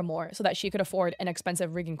pay her more so that she could afford an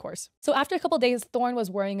expensive rigging course. So after a couple days, Thorn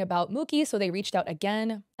was worrying about Mookie, so they reached out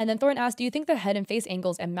again. And then Thorn asked, "Do you think the head and face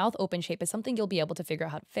angles and mouth open shape is something you'll be able to figure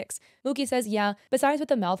out how to fix?" Mookie says, "Yeah, besides with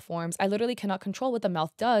the mouth forms, I literally cannot control what the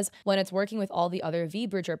mouth does when it's working with all the other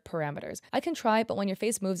V-bridger parameters. I can try, but when your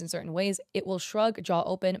face moves in certain ways, it will shrug, jaw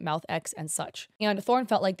open, mouth X, and such." And Thorn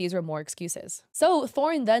felt like these were more excuses. So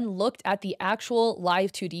Thorn then looked at the actual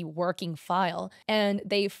Live 2D working file, and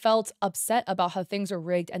they felt upset about how things were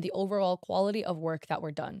rigged and the overall quality of work that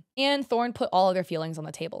were done. And Thorn put all of their feelings on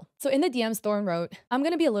the table. So in the DMs, Thorn wrote, "I'm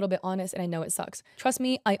gonna be a little bit honest, and I know it sucks. Trust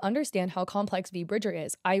me, I understand how complex V-bridger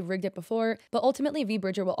is. I rigged it before, but ultimately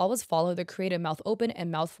V-bridger will always follow the created mouth open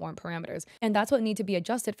and mouth form parameters, and that's what need to be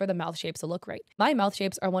adjusted for the mouth shapes to look right. My mouth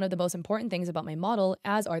shapes are one of the most important things about my model,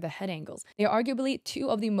 as are the head angles. They are arguably two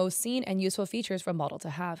of the most seen and useful features for a model to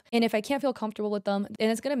have. And if I can't feel comfortable with them, then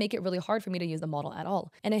it's gonna make it really hard for me to use the model at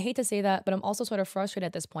all. And I hate to say that, but I'm also sort of frustrated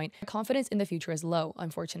at this point. My confidence in the future is low,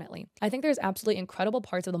 unfortunately. I think there's absolutely incredible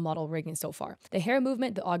parts of the model rigging so far. The hair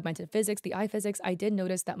movement, the augmented physics, the eye physics, I did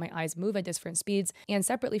notice that my eyes move at different speeds and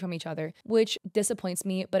separately from each other, which disappoints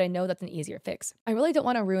me, but I know that's an easier fix. I really don't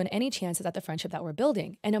want to ruin any chances at the friendship that we're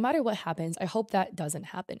building, and no matter what happens, I hope that doesn't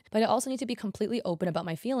happen. But I also need to be completely open about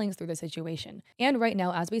my feelings through the situation. And right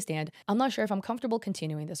now, as we stand, I'm not sure if I'm comfortable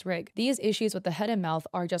continuing this rig. These issues with the head and mouth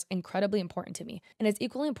are just incredibly important to me, and it's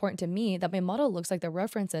equally important to me that my model looks like the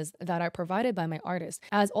references that are provided by my artist,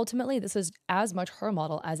 as ultimately this is as much her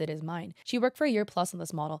model as it is mine. She worked for a year plus on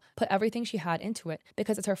this model, put everything she had into it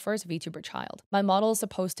because it's her first VTuber child. My model is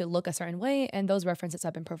supposed to look a certain way, and those references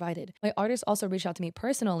have been provided. My artist also reached out to me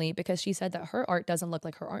personally because she said that her art doesn't look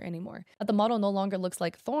like her art anymore, that the model no longer looks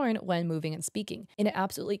like Thorn when moving and speaking. And it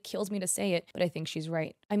absolutely kills me to say it, but I think she's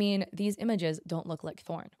right. I mean, these images don't look like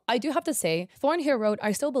Thorn. I do have to say, Thorn here wrote,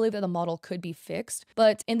 "I still believe that the model could be fixed,"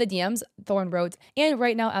 but in the DMs, Thorn wrote, "And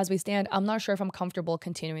right now as we stand, I'm not sure if I'm comfortable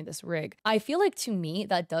continuing this rig." I feel like to me,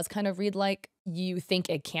 that does kind of read like you think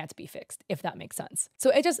it can't be fixed, if that makes sense.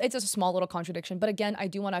 So it's just a small little contradiction. But again, I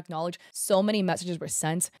do want to acknowledge so many messages were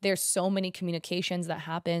sent. There's so many communications that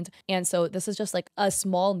happened. And so this is just like a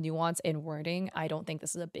small nuance in wording. I don't think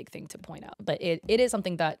this is a big thing to point out, but it is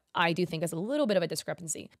something that I do think is a little bit of a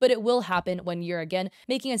discrepancy. But it will happen when you're, again,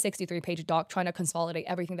 making a 63-page doc trying to consolidate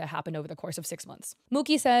everything that happened over the course of 6 months.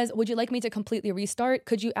 Mookie says, "Would you like me to completely restart?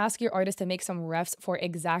 Could you ask your artist to make some refs for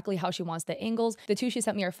exactly how she wants the angles? The two she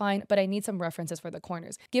sent me are fine, but I need some references for the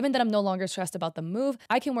corners. Given that I'm no longer stressed about the move,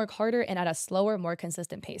 I can work harder and at a slower, more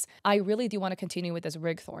consistent pace. I really do want to continue with this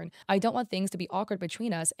rig, Thorn. I don't want things to be awkward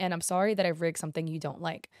between us, and I'm sorry that I've rigged something you don't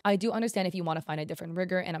like. I do understand if you want to find a different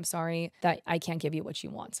rigger, and I'm sorry that I can't give you what you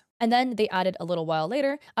want." And then they added a little while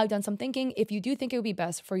later, "I've done some thinking. If you do think it would be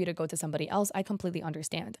best for you to go to somebody else, I completely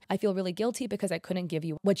understand. I feel really guilty because I couldn't give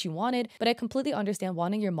you what you wanted, but I completely understand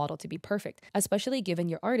wanting your model to be perfect, especially given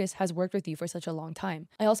your artist has worked with you for such a long time.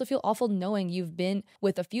 I also feel awful knowing you've been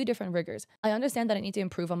with a few different riggers. I understand that I need to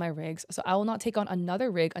improve on my rigs, so I will not take on another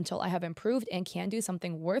rig until I have improved and can do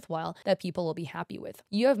something worthwhile that people will be happy with.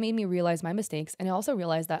 You have made me realize my mistakes, and I also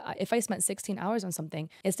realize that if I spent 16 hours on something,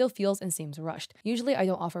 it still feels and seems rushed. Usually I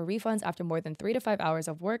don't offer refunds after more than 3 to 5 hours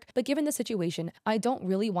of work, but given the situation, I don't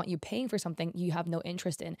really want you paying for something you have no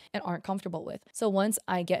interest in and aren't comfortable with. So once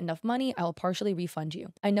I get enough money, I will partially refund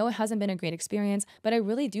you. I know it hasn't been a great experience, but I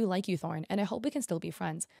really do like you, Thorn, and I hope we can still be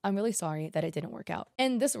friends. I'm really sorry that it didn't work out.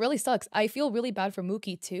 And this really sucks. I feel really bad for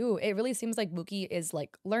Mookie too. It really seems like Mookie is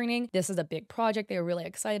like learning. This is a big project. They were really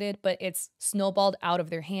excited, but it's snowballed out of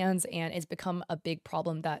their hands and it's become a big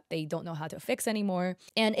problem that they don't know how to fix anymore.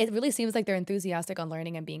 And it really seems like they're enthusiastic on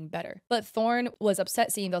learning and being better. But Thorn was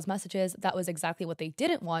upset seeing those messages. That was exactly what they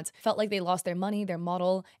didn't want. Felt like they lost their money, their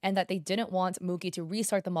model, and that they didn't want Mookie to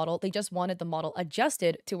restart the model. They just wanted the model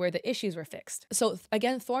adjusted to where the issues were fixed. So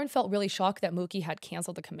again, Thorn felt really shocked that Mookie had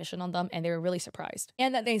canceled the commission on them, and they were really surprised.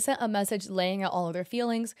 And that they sent a message laying out all of their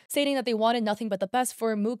feelings, stating that they wanted nothing but the best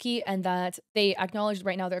for Mookie, and that they acknowledged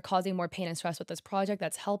right now they're causing more pain and stress with this project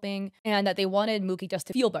that's helping, and that they wanted Mookie just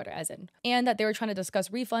to feel better, as in. And that they were trying to discuss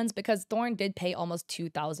refunds because Thorn did pay almost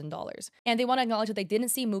 $2,000. And they want to acknowledge that they didn't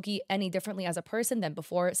see Mookie any differently as a person than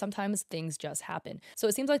before. Sometimes things just happen. So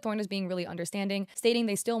it seems like Thorn is being really understanding, stating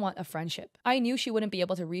they still want a friendship. I knew she wouldn't be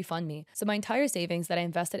able to refund me, so my entire savings that I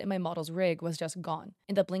invested in my model's rig was just gone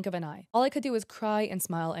in the blink of an eye. All I could do was cry and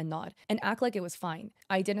smile and nod and act like it was fine.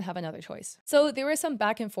 I didn't have another choice. So there were some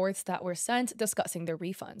back and forths that were sent discussing their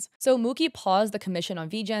refunds. So Mookie paused the commission on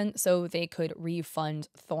VGen so they could refund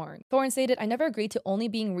Thorn. Thorn stated, I never agreed to only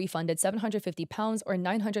being refunded £750 or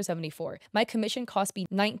 $974. My commission cost me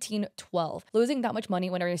 $19.12, losing that much money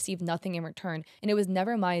when I received nothing in return, and it was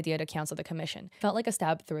never my idea to cancel the commission. Felt like a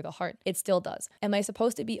stab through the heart. It still does. Am I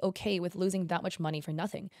supposed to be okay with losing that much money for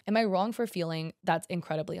nothing? Am I wrong for feeling that's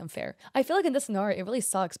incredibly unfair? I feel like in this scenario, it really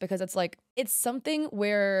sucks because it's like, it's something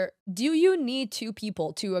where do you need two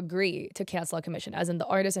people to agree to cancel a commission? As in the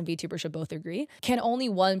artist and VTuber should both agree. Can only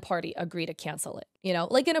one party agree to cancel it? You know,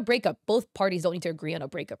 like in a breakup, both parties don't need to agree on a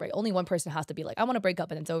breakup, right? Only one person has to be like, I want to break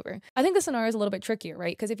up and it's over. I think the scenario is a little bit trickier,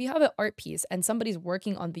 right? Because if you have an art piece and somebody's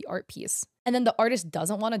working on the art piece and then the artist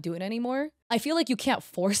doesn't want to do it anymore, I feel like you can't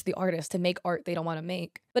force the artist to make art they don't want to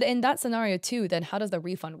make. But in that scenario too, then how does the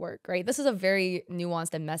refund work, right? This is a very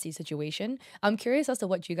nuanced and messy situation. I'm curious as to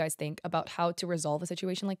what you guys think about how to resolve a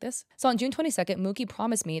situation like this. So on June 22nd, Mookie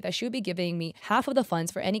promised me that she would be giving me half of the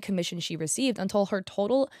funds for any commission she received until her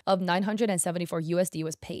total of 974 USD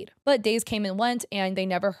was paid. But days came and went and they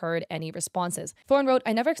never heard any responses. Thorn wrote,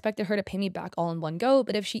 I never expected her to pay me back all in one go,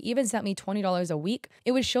 but if she even sent me $20 a week,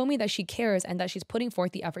 it would show me that she cares and that she's putting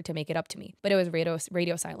forth the effort to make it up to me. But it was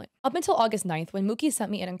radio silent. Up until August 9th, when Mookie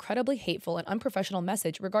sent me an incredibly hateful and unprofessional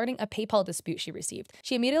message regarding a PayPal dispute she received.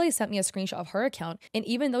 She immediately sent me a screenshot of her account, and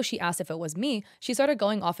even though she asked if it was me, she started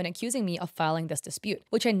going off and accusing me of filing this dispute,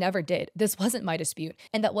 which I never did. This wasn't my dispute,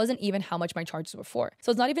 and that wasn't even how much my charges were for.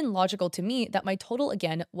 So it's not even logical to me that my total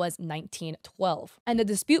again was $19.12. And the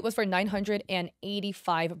dispute was for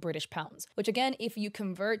 985 British pounds, which again, if you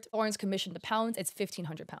convert Thorn's commission to pounds, it's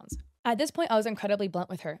 1,500 pounds. At this point, I was incredibly blunt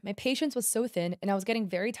with her. My patience was so thin, and I was getting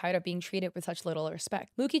very tired of being treated with such little respect.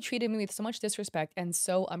 Mookie treated me with so much disrespect and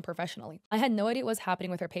so unprofessionally. I had no idea what was happening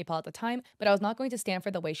with her PayPal at the time, but I was not going to stand for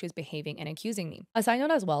the way she was behaving and accusing me. A side note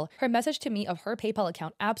as well, her message to me of her PayPal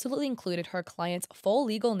account absolutely included her client's full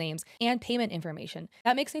legal names and payment information.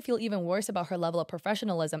 That makes me feel even worse about her level of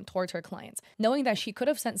professionalism towards her clients, knowing that she could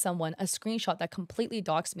have sent someone a screenshot that completely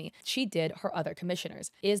doxed me. She did her other commissioners.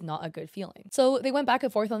 It is not a good feeling. So they went back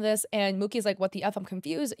and forth on this, and Mookie's like, what the F, I'm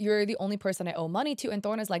confused. You're the only person I owe money to. And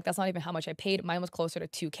Thorn is like, that's not even how much I paid. Mine was closer to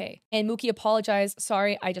 2K. And Mookie apologized.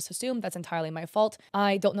 Sorry, I just assumed that's entirely my fault.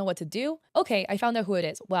 I don't know what to do. Okay, I found out who it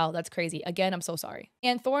is. Wow, that's crazy. Again, I'm so sorry.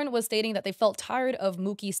 And Thorn was stating that they felt tired of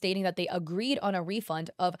Mookie stating that they agreed on a refund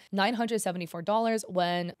of $974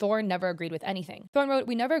 when Thorn never agreed with anything. Thorn wrote,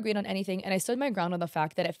 we never agreed on anything, and I stood my ground on the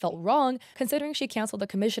fact that it felt wrong considering she canceled the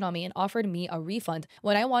commission on me and offered me a refund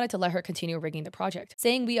when I wanted to let her continue rigging the project.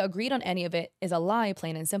 Saying we agreed on any of it is a lie,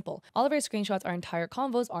 plain and simple. All of our screenshots, our entire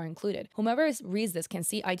convos are included. Whomever reads this can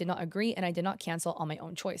see I did not agree and I did not cancel on my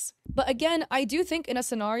own choice. But again, I do think in a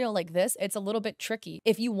scenario like this, it's a little bit tricky.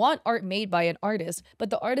 If you want art made by an artist,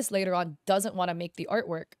 but the artist later on doesn't want to make the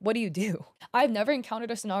artwork, what do? I've never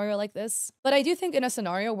encountered a scenario like this, but I do think in a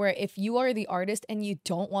scenario where if you are the artist and you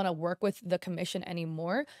don't want to work with the commission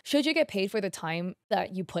anymore, should you get paid for the time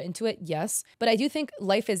that you put into it? Yes. But I do think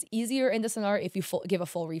life is easier in this scenario if you give a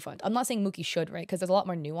full refund. I'm not saying Mookie should, right? Because there's a lot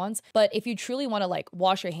more nuance. But if you truly want to like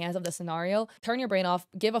wash your hands of the scenario, turn your brain off,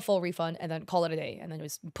 give a full refund, and then call it a day, and then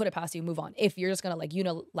just put it past you, move on. If you're just gonna like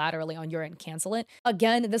unilaterally on your end cancel it,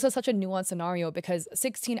 again, this was such a nuanced scenario because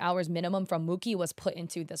 16 hours minimum from Mookie was put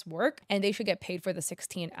into this work and they should get paid for the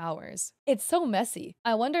 16 hours. It's so messy.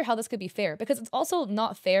 I wonder how this could be fair because it's also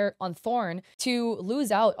not fair on Thorn to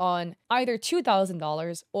lose out on either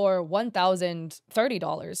 $2,000 or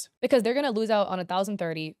 $1,030 because they're going to lose out on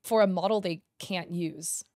 $1,030 for a model they can't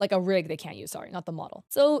use, like a rig they can't use, sorry, not the model.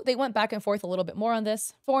 So they went back and forth a little bit more on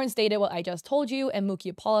this. Thorn stated what I just told you and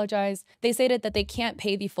Mookie apologized. They stated that they can't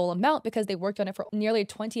pay the full amount because they worked on it for nearly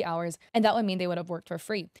 20 hours and that would mean they would have worked for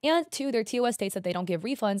free. And two, their TOS states that they don't give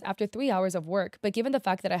refunds after 3 hours of work, but given the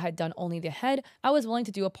fact that I had done only the head, I was willing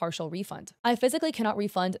to do a partial refund. I physically cannot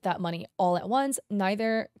refund that money all at once,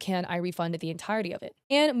 neither can I refund the entirety of it.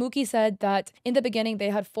 And Mookie said that in the beginning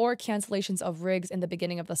they had 4 cancellations of rigs in the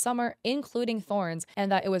beginning of the summer, including Thorns,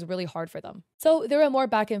 and that it was really hard for them. So there were more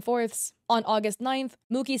back and forths. On August 9th,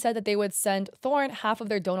 Mookie said that they would send Thorn half of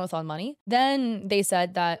their donathon money. Then they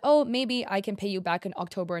said that, oh, maybe I can pay you back in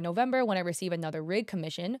October and November when I receive another rig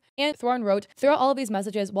commission. And Thorn wrote, throughout all of these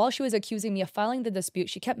messages, while she was accusing me of filing the dispute,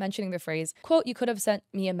 she kept mentioning the phrase, quote, you could have sent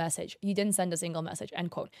me a message. You didn't send a single message,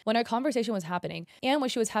 end quote. When our conversation was happening, and when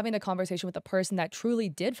she was having the conversation with the person that truly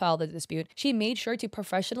did file the dispute, she made sure to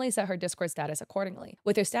professionally set her Discord status accordingly,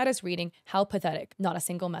 with her status reading, how pathetic, not a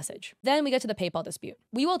single message. Then we get to the PayPal dispute.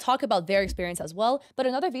 We will talk about their experience as well, but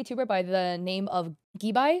another VTuber by the name of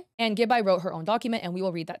Gibai, and Gibai wrote her own document and we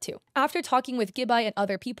will read that too. After talking with Gibai and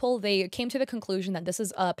other people, they came to the conclusion that this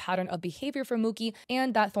is a pattern of behavior for Mookie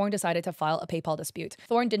and that Thorn decided to file a PayPal dispute.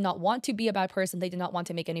 Thorn did not want to be a bad person, they did not want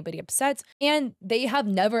to make anybody upset, and they have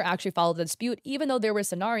never actually filed a dispute, even though there were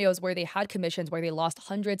scenarios where they had commissions where they lost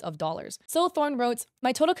hundreds of dollars. So Thorn wrote,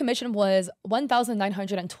 my total commission was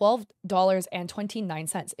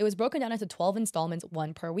 $1,912.29. It was broken down into 12 installments,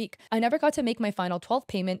 1 per week. I never got to make my final 12th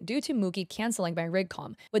payment due to Mookie canceling my rig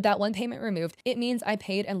com. With that one payment removed, it means I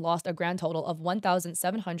paid and lost a grand total of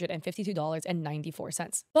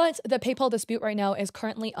 $1,752.94. But the PayPal dispute right now is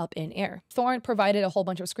currently up in air. Thorn provided a whole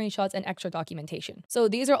bunch of screenshots and extra documentation. So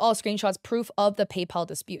these are all screenshots proof of the PayPal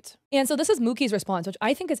dispute. And so this is Mookie's response, which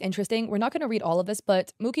I think is interesting. We're not going to read all of this,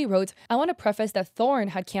 but Mookie wrote, I want to preface that Thorn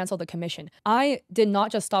had canceled the commission. I did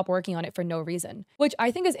not just stop working on it for no reason, which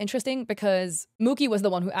I think is interesting because Mookie was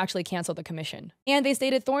the one who actually canceled the commission. And they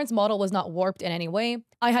stated Thorn's model was not warped in any way.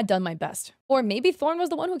 I had done my best. Or maybe Thorn was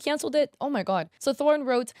the one who canceled it. Oh my god. So Thorn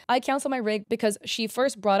wrote, I canceled my rig because she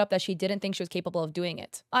first brought up that she didn't think she was capable of doing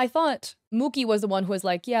it. I thought Mookie was the one who was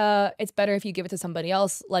like, yeah, it's better if you give it to somebody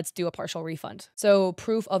else. Let's do a partial refund. So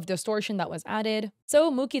proof of distortion that was added.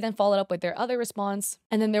 So Mookie then followed up with their other response.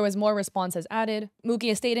 And then there was more responses added.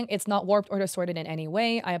 Mookie is stating it's not warped or distorted in any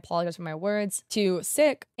way. I apologize for my words. To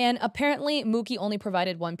sick. And apparently Mookie only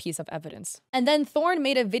provided one piece of evidence. And then Thorn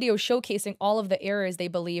made a video showcasing all of the errors they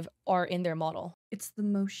believe are in their model. It's the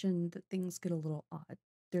motion that things get a little odd.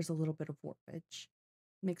 There's a little bit of warpage.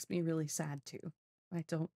 Makes me really sad too. I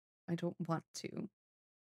don't want to.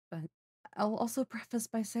 But I'll also preface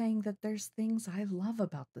by saying that there's things I love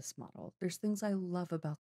about this model. There's things I love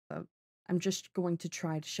about the... I'm just going to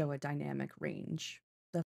try to show a dynamic range.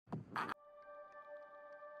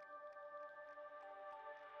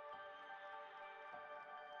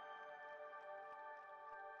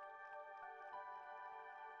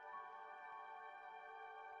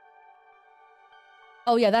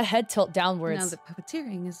 Oh yeah, that head tilt downwards. Now that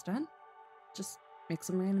puppeteering is done, just make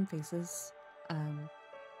some random faces.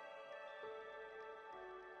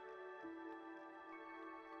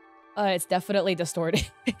 It's definitely distorted.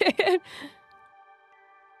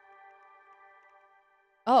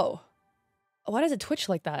 Oh. Why does it twitch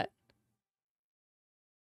like that?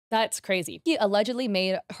 That's crazy. He allegedly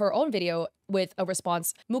made her own video with a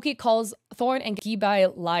response. Mookie calls Thorn and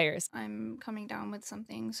Gibai liars. I'm coming down with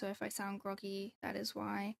something, so if I sound groggy, that is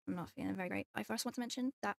why. I'm not feeling very great. I first want to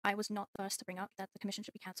mention that I was not the first to bring up that the commission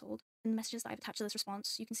should be cancelled. In the messages that I've attached to this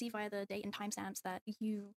response, you can see via the date and timestamps that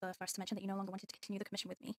you were the first to mention that you no longer wanted to continue the commission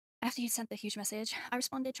with me. After you sent the huge message, I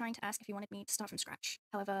responded trying to ask if you wanted me to start from scratch.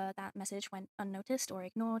 However, that message went unnoticed or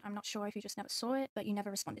ignored. I'm not sure if you just never saw it, but you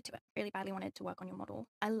never responded to it. Really badly wanted to work on your model.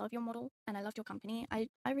 I love your model, and I loved your company. I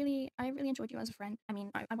really enjoyed you as a friend. I mean,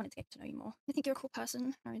 I wanted to get to know you more. I think you're a cool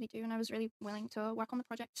person, I really do, and I was really willing to work on the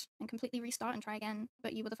project and completely restart and try again,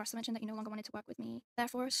 but you were the first to mention that you no longer wanted to work with me,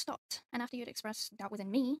 therefore stopped. And after you'd expressed doubt within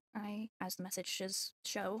me, I, as the messages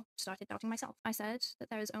show, started doubting myself. I said that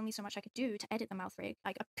there is only so much I could do to edit the mouth rig.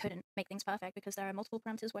 Like, I could couldn't make things perfect because there are multiple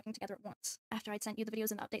parameters working together at once. After I'd sent you the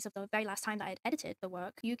videos and the updates of the very last time that I'd edited the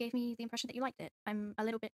work, you gave me the impression that you liked it. I'm a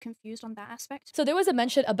little bit confused on that aspect. So there was a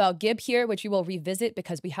mention about Gib here, which we will revisit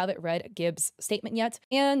because we haven't read Gib's statement yet.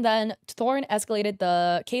 And then Thorn escalated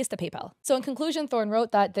the case to PayPal. So in conclusion, Thorn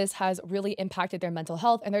wrote that this has really impacted their mental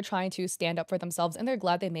health and they're trying to stand up for themselves and they're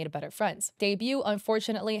glad they made better friends. Debut,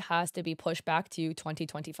 unfortunately, has to be pushed back to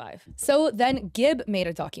 2025. So then Gib made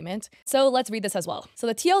a document. So let's read this as well. So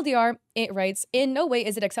the TLDR, it writes, in no way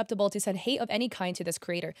is it acceptable to send hate of any kind to this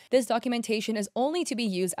creator. This documentation is only to be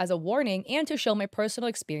used as a warning and to show my personal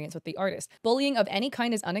experience with the artist. Bullying of any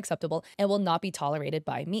kind is unacceptable and will not be tolerated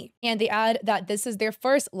by me. And they add that this is their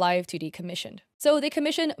first live 2D commissioned. So they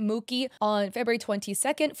commissioned Mookie on February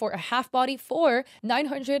 22nd for a half body for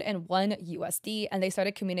 $901 USD, and they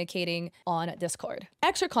started communicating on Discord.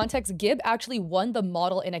 Extra context, Gib actually won the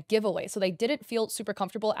model in a giveaway, so they didn't feel super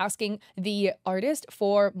comfortable asking the artist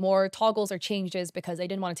for more toggles or changes because they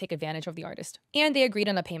didn't want to take advantage of the artist. And they agreed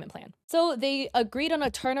on a payment plan. So they agreed on a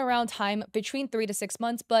turnaround time between 3 to 6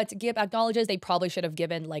 months, but Gib acknowledges they probably should have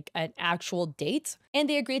given like an actual date, and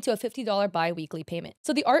they agreed to a $50 bi-weekly payment.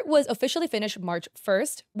 So the art was officially finished March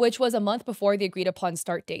 1st, which was a month before the agreed upon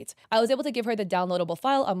start date. I was able to give her the downloadable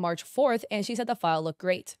file on March 4th, and she said the file looked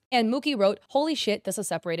great. And Mookie wrote, holy shit, this is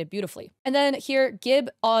separated beautifully. And then here, Gib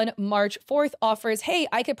on March 4th offers, hey,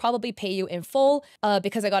 I could probably pay you in full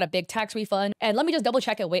because I got a big tax refund, and let me just double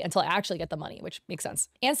check and wait until I actually get the money, which makes sense.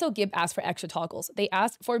 And so Gib asked for extra toggles. They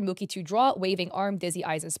asked for Mookie to draw waving arm, dizzy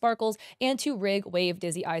eyes, and sparkles, and to rig wave,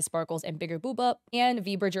 dizzy eyes, sparkles, and bigger booba, and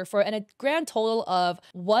V-Bridger for a grand total of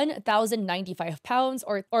 1,095 pounds,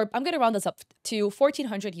 or I'm gonna round this up to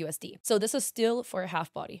 1,400 USD. So this is still for a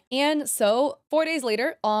half body. And so 4 days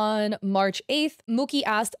later, on March 8th, Mookie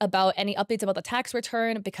asked about any updates about the tax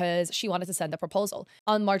return because she wanted to send a proposal.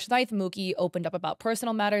 On March 9th, Mookie opened up about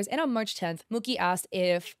personal matters, and on March 10th, Mookie asked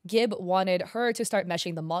if Gib wanted her to start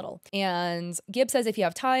meshing the model. And Gib says if you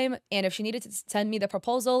have time, and if she needed to send me the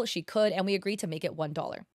proposal, she could, and we agreed to make it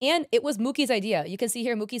 $1. And it was Mookie's idea. You can see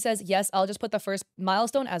here, Mookie says, yes, I'll just put the first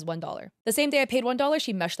milestone as $1. The same day I paid $1,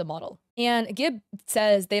 she meshed the model. And Gib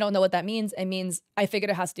says they don't know what that means. It means, I figured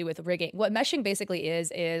it has to do with rigging. What meshing basically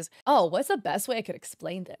is, oh, what's the best way I could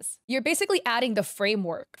explain this? You're basically adding the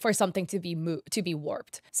framework for something to be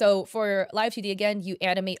warped. So for Live 2D, again, you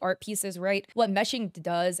animate art pieces, right? What meshing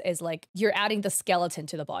does is like, you're adding the skeleton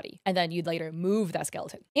to the body, and then you'd later move that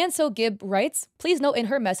skeleton. And so Gib writes, please note in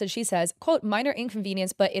her message, she says, quote, minor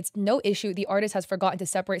inconvenience, but it's no issue. The artist has forgotten to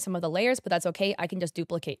separate some of the layers, but that's okay. I can just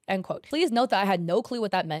duplicate, end quote. Please note that I had no clue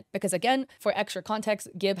what that meant because again, for extra context,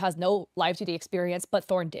 Gib has no Live 2D experience, but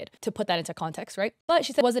Thorn did, to put that into context, right? But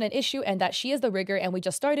she said it wasn't an issue and that she is the rigger and we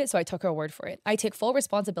just started, so I took her word for it. I take full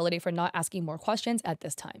responsibility for not asking more questions at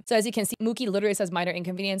this time. So as you can see, Mookie literally says minor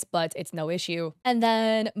inconvenience, but it's no issue. And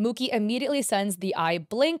then Mookie immediately sends the eye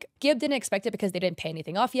blink. Gib didn't expect it because they didn't pay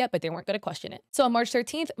anything off yet, but they weren't going to question it. So on March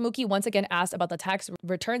 13th, Mookie once again asked about the tax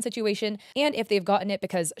return situation and if they've gotten it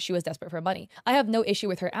because she was desperate for money. I have no issue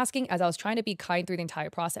with her asking as I was trying to be kind through the entire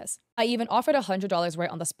process. I even offered $100 right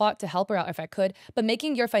on the spot to help her out if I could, but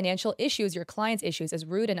making your financial issues your client's issues is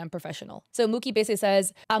rude and unprofessional. So Mookie basically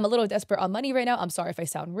says, I'm a little desperate on money right now. I'm sorry if I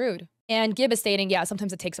sound rude. And Gib is stating, yeah,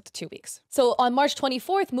 sometimes it takes up to 2 weeks. So on March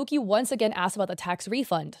 24th, Mookie once again asked about the tax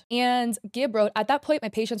refund. And Gib wrote, at that point, my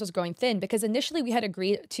patience was growing thin because initially we had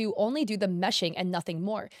agreed to only do the meshing and nothing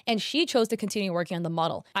more. And she chose to continue working on the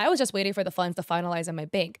model. I was just waiting for the funds to finalize in my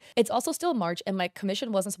bank. It's also still March and my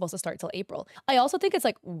commission wasn't supposed to start till April. I also think it's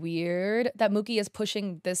like weird that Mookie is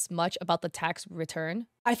pushing this much about the tax return.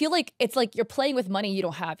 I feel like it's like you're playing with money you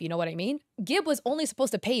don't have, you know what I mean? Gib was only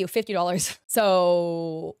supposed to pay you $50,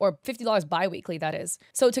 so, or $50 bi-weekly, that is.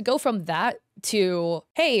 So to go from that to,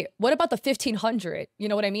 hey, what about the $1,500? You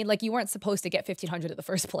know what I mean? Like you weren't supposed to get $1,500 in the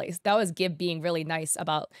first place. That was Gib being really nice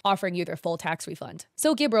about offering you their full tax refund.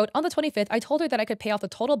 So Gib wrote, on the 25th, I told her that I could pay off the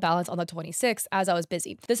total balance on the 26th as I was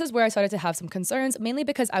busy. This is where I started to have some concerns, mainly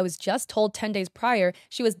because I was just told 10 days prior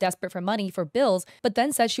she was desperate for money for bills, but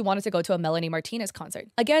then said she wanted to go to a Melanie Martinez concert.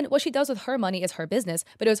 Again, what she does with her money is her business,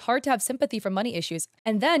 but it was hard to have sympathy for money issues.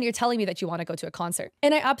 And then you're telling me that you want to go to a concert.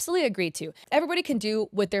 And I absolutely agree too. Everybody can do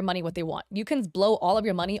with their money what they want. You can blow all of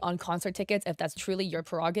your money on concert tickets if that's truly your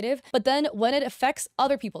prerogative. But then when it affects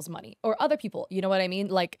other people's money or other people, you know what I mean?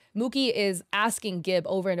 Like Mookie is asking Gib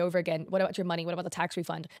over and over again, what about your money? What about the tax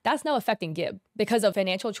refund? That's now affecting Gib because of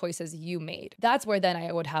financial choices you made. That's where then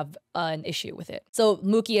I would have an issue with it. So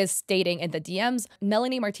Mookie is stating in the DMs,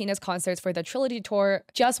 Melanie Martinez concerts for the Trilogy Tour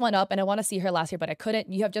just went up and I want to see her last year, but I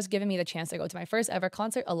couldn't. You have just given me the chance to go to my first ever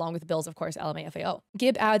concert along with bills, of course, LMAFAO.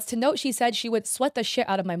 Gib adds, to note, she said she would sweat the shit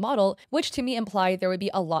out of my model, which to to me implied there would be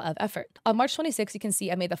a lot of effort. On March 26th, you can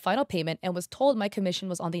see I made the final payment and was told my commission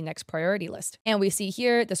was on the next priority list. And we see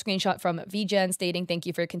here the screenshot from VGen stating thank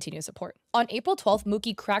you for your continued support. On April 12th,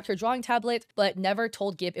 Mookie cracked her drawing tablet, but never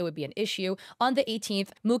told Gib it would be an issue. On the 18th,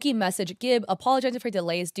 Mookie messaged Gib apologizing for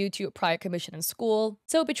delays due to prior commission in school.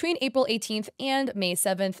 So between April 18th and May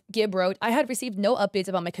 7th, Gib wrote, I had received no updates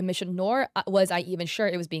about my commission, nor was I even sure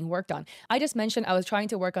it was being worked on. I just mentioned I was trying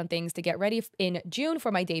to work on things to get ready in June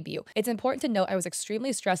for my debut. It's important to note I was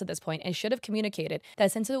extremely stressed at this point and should have communicated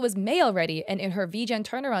that since it was May already and in her VGen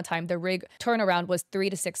turnaround time, the rig turnaround was 3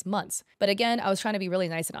 to 6 months. But again, I was trying to be really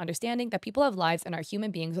nice and understanding that people have lives and are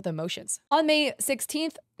human beings with emotions. On May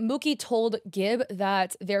 16th, Mookie told Gib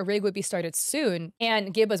that their rig would be started soon,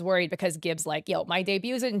 and Gib was worried because Gib's like, yo, my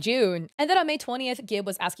debut's in June. And then on May 20th, Gib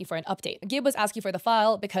was asking for an update. Gib was asking for the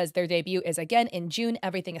file because their debut is again in June,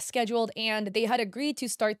 everything is scheduled, and they had agreed to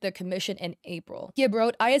start the commission in April. Gib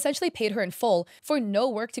wrote, I essentially paid her in full for no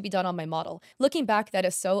work to be done on my model. Looking back, that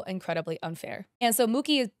is so incredibly unfair. And so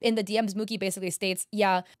Mookie, in the DMs, Mookie basically states,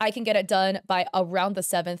 yeah, I can get it done by around the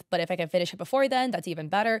 7th, but if I can finish it before then, that's even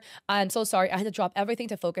better. I'm so sorry, I had to drop everything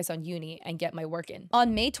to focus on uni and get my work in.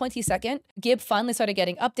 On May 22nd, Gib finally started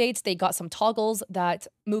getting updates. They got some toggles that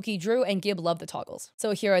Mookie drew, and Gib loved the toggles.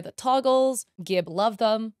 So here are the toggles. Gib loved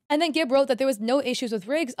them. And then Gib wrote that there was no issues with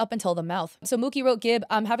rigs up until the mouth. So Mookie wrote, Gib,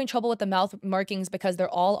 I'm having trouble with the mouth markings because they're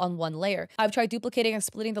all on one layer. I've tried duplicating and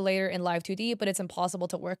splitting the layer in Live 2D, but it's impossible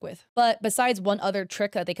to work with. But besides one other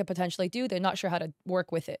trick that they could potentially do, they're not sure how to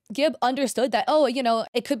work with it. Gib understood that, oh, you know,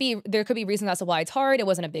 there could be reasons as to why it's hard. It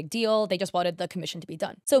wasn't a big deal. They just wanted the commission to be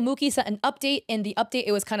done. So Mookie sent an update. In the update,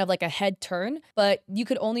 it was kind of like a head turn, but you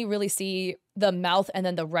could only really see the mouth and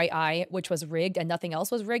then the right eye, which was rigged, and nothing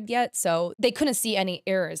else was rigged yet. So they couldn't see any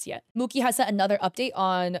errors yet. Mookie has sent another update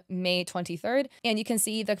on May 23rd, and you can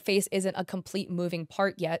see the face isn't a complete moving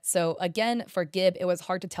part yet. So again, for Gib, it was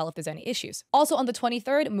hard to tell if there's any issues. Also on the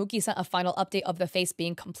 23rd, Mookie sent a final update of the face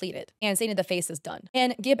being completed and saying the face is done.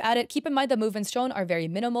 And Gib added, keep in mind the movements shown are very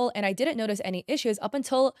minimal, and I didn't notice any issues up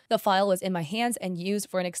until the file was in my hands and used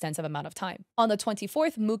for an extensive amount of time. On the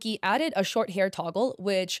 24th, Mookie added a short hair toggle,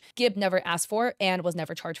 which Gib never asked for and was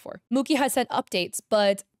never charged for. Mookie has sent updates,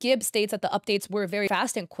 but Gib states that the updates were very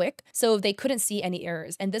fast and quick, so they couldn't see any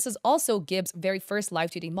errors. And this is also Gib's very first Live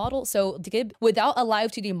 2D model. So Gib, without a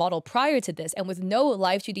Live 2D model prior to this and with no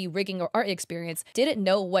Live 2D rigging or art experience, didn't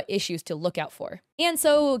know what issues to look out for. And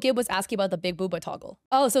so Gib was asking about the big booba toggle.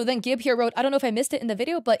 Oh, so then Gib here wrote, I don't know if I missed it in the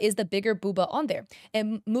video, but is the bigger booba on there?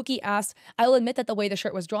 And Mookie asked, I will admit that the way the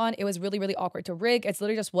shirt was drawn, it was really, really awkward to rig. It's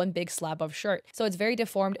literally just one big slab of shirt. So it's very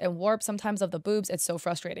deformed and warped sometimes of the boobs. It's so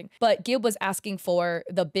frustrating. But Gib was asking for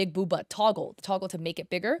the big booba toggle, the toggle to make it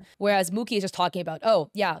bigger. Whereas Mookie is just talking about, oh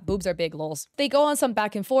yeah, boobs are big, lols. They go on some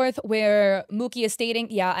back and forth where Mookie is stating,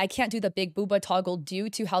 yeah, I can't do the big booba toggle due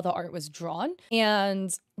to how the art was drawn.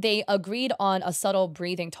 And they agreed on a subtle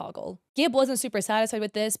breathing toggle. Gib wasn't super satisfied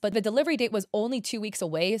with this, but the delivery date was only 2 weeks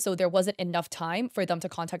away, so there wasn't enough time for them to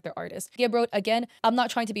contact their artist. Gib wrote, again, I'm not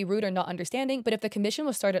trying to be rude or not understanding, but if the commission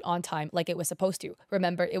was started on time like it was supposed to,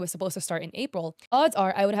 remember it was supposed to start in April, odds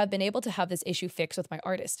are I would have been able to have this issue fixed with my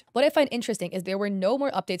artist. What I find interesting is there were no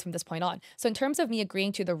more updates from this point on. So in terms of me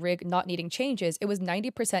agreeing to the rig not needing changes, it was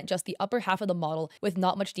 90% just the upper half of the model with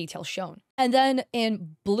not much detail shown. And then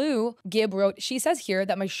in blue, Gib wrote, she says here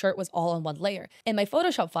that my shirt was all on one layer. In my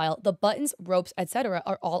Photoshop file, the buttons, ropes, etc.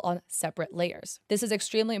 are all on separate layers. This is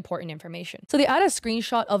extremely important information. So they add a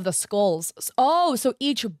screenshot of the skulls. Oh, so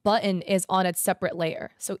each button is on its separate layer.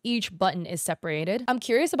 So each button is separated. I'm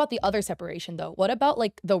curious about the other separation though. What about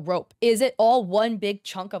like the rope? Is it all one big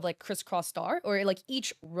chunk of like crisscross star, or like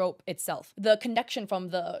each rope itself? The connection from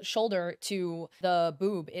the shoulder to the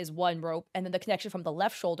boob is one rope, and then the connection from the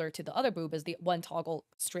left shoulder to the other boob is the one toggle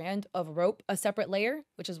strand of rope, a separate layer,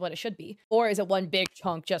 which is what it should be. Or is it one big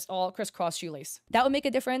chunk, just all crisscross shoelace? That would make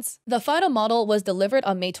a difference. The final model was delivered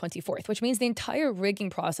on May 24th, which means the entire rigging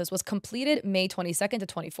process was completed May 22nd to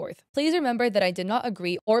 24th. Please remember that I did not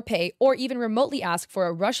agree or pay or even remotely ask for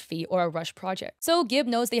a rush fee or a rush project. So Gib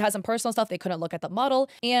knows they had some personal stuff, they couldn't look at the model,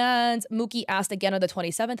 and Mookie asked again on the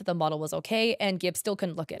 27th if the model was okay, and Gib still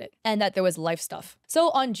couldn't look at it, and that there was life stuff.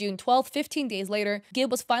 So on June 12th, 15 days later, Gib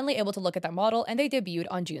was finally able to look at that model, and they debuted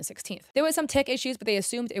on June 16th. There was some tech issues, but they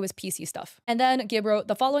assumed it was PC stuff. And then Gib wrote,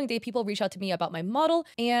 the following day, people reached out to me about my model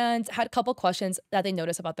and had a couple questions that they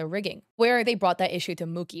noticed about the rigging, where they brought that issue to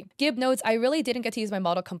Mookie. Gib notes, I really didn't get to use my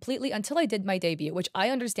model completely until I did my debut, which I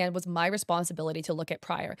understand was my responsibility to look at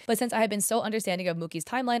prior. But since I had been so understanding of Mookie's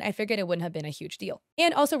timeline, I figured it wouldn't have been a huge deal.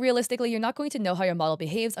 And also realistically, you're not going to know how your model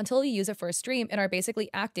behaves until you use it for a stream and are basically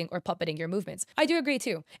acting or puppeting your movements. I do agree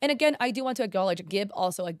too. And again, I do want to acknowledge Gib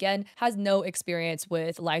also again has no experience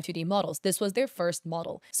with live 2D models. This was their first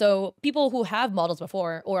model. So people who have models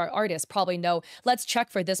before or are artists probably know, let's check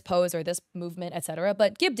for this pose or this movement, etc.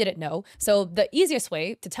 But Gib didn't know. So the easiest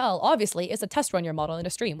way to tell, obviously, is to test run your model in a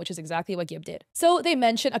stream, which is exactly what Gib did. So they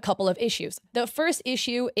mention a couple of issues. The first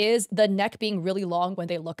issue is the neck being really long when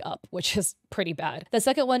they look up, which is pretty bad. The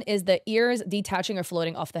second one is the ears detaching or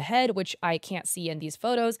floating off the head, which I can't see in these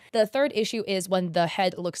photos. The third issue is when the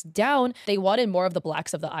head looks down, they wanted more of the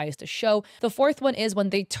blacks of the eyes to show. The fourth one is when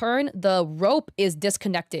they turn, the rope is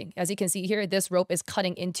disconnecting. As you can see here, this rope is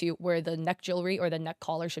cutting into where the neck jewelry or the neck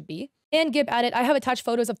collar should be. And Gib added, I have attached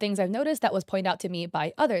photos of things I've noticed that was pointed out to me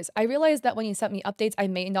by others. I realized that when you sent me updates, I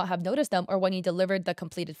may not have noticed them, or when you delivered the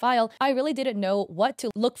completed file, I really didn't know what to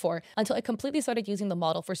look for until I completely started using the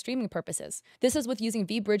model for streaming purposes. This is with using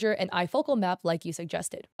VBridger and iFocal map like you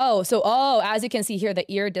suggested. As you can see here,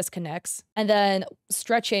 the ear disconnects and then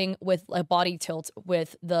stretching with a body tilt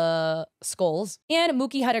with the skulls. And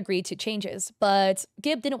Mookie had agreed to changes, but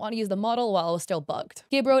Gib didn't want to use the model while it was still bugged.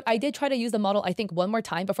 Gib wrote, I did try to use the model, I think, one more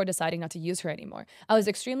time before deciding not to use her anymore. I was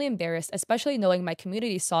extremely embarrassed, especially knowing my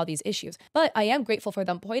community saw these issues, but I am grateful for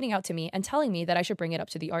them pointing out to me and telling me that I should bring it up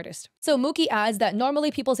to the artist. So Mookie adds that normally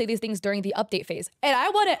people say these things during the update phase. And I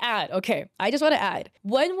want to add, I just want to add,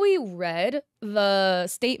 when we read the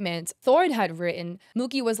statement Thorn had written,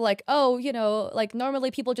 Mookie was like, normally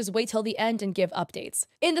people just wait till the end and give updates.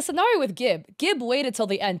 In the scenario with Gib waited till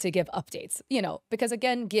the end to give updates, because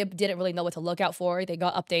again, Gib didn't really know what to look out for. They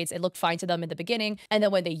got updates. It looked fine to them in the beginning. And then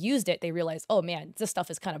when they used it, they realized, oh man, this stuff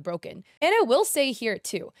is kind of broken. And I will say here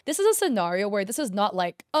too, this is a scenario where this is not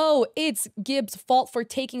like, oh, it's Gib's fault for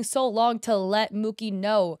taking so long to let Mookie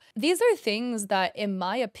know. These are things that, in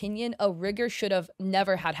my opinion, a rigger should have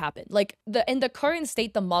never had happen. Like in the current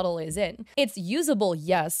state the model is in, it's usable,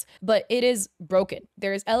 yes, but it is broken.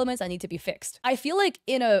 There's elements that need to be fixed. I feel like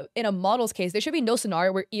in a model's case, there should be no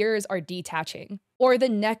scenario where ears are detaching or the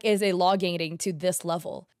neck is elongating to this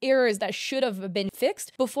level. Errors that should have been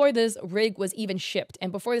fixed before this rig was even shipped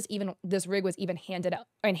and before this rig was even handed out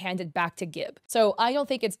and handed back to Gib. So I don't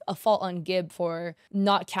think it's a fault on Gib for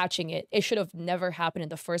not catching it. It should have never happened in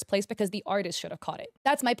the first place because the artist should have caught it.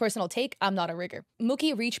 That's my personal take. I'm not a rigger.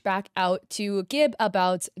 Mookie reached back out to Gib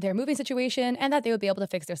about their moving situation and that they would be able to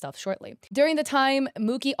fix their stuff shortly. During the time,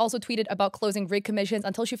 Mookie also tweeted about closing rig commissions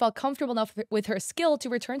until she felt comfortable enough with her skill to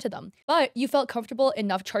return to them. But you felt comfortable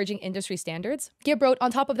enough charging industry standards? Gib wrote,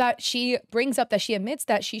 on top of that, she brings up that she admits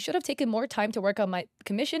that she should have taken more time to work on my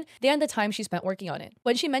commission than the time she spent working on it.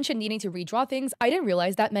 When she mentioned needing to redraw things, I didn't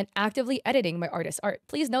realize that meant actively editing my artist's art.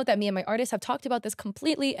 Please note that me and my artist have talked about this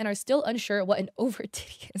completely and are still unsure what an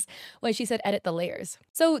over-titty is when she said edit the layers.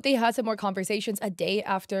 So they had some more conversations a day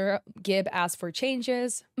after Gib asked for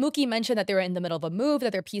changes. Mookie mentioned that they were in the middle of a move,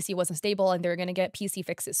 that their PC wasn't stable and they were going to get PC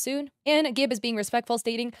fixes soon. And Gib is being respectful,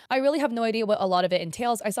 stating, I really have no idea what a lot of it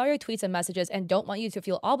entails. I saw your tweets and messages and don't want you to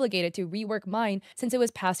feel obligated to rework mine since it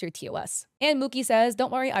was past your TOS. And Mookie says,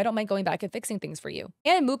 don't worry, I don't mind going back and fixing things for you.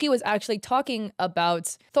 And Mookie was actually talking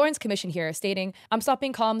about Thorn's commission here, stating, I'm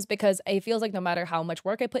stopping comms because it feels like no matter how much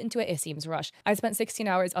work I put into it, it seems rushed. I spent 16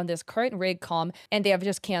 hours on this current rig comm and they have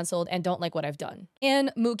just canceled and don't like what I've done.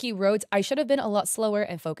 And Mookie wrote, I should have been a lot slower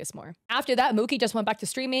and focused more. After that, Mookie just went back to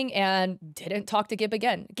streaming and didn't talk to Gib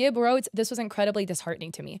again. Gib wrote, this was incredibly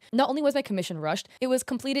disheartening to me. Not only was my commission rushed, it was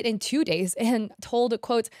completed in 2 days and told,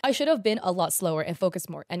 quote, I should have been a lot slower and focused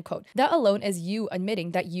more, end quote. That alone is you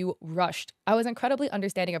admitting that you rushed. I was incredibly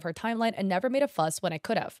understanding of her timeline and never made a fuss when I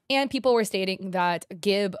could have. And people were stating that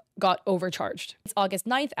Gib got overcharged. It's August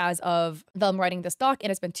 9th as of them writing this doc,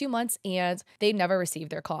 and it's been 2 months and they never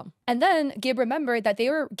received their comm. And then Gib remembered that they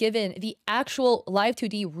were given the actual Live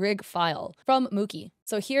 2D rig file from Mookie.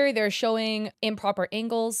 So here they're showing improper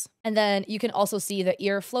angles, and then you can also see the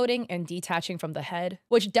ear floating and detaching from the head,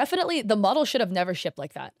 which definitely the model should have never shipped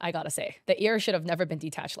like that, I gotta say. The ear should have never been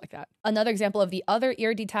detached like that. Another example of the other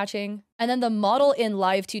ear detaching, And then the model in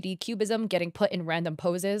live 2D cubism getting put in random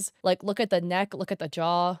poses, like look at the neck, look at the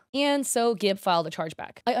jaw. And so Gib filed a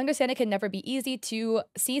chargeback. I understand it can never be easy to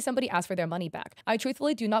see somebody ask for their money back. I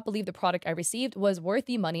truthfully do not believe the product I received was worth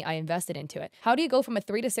the money I invested into it. How do you go from a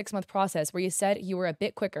 3 to 6 month process where you said you were a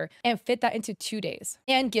bit quicker and fit that into 2 days?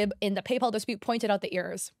 And Gib in the PayPal dispute pointed out the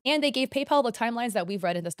errors. And they gave PayPal the timelines that we've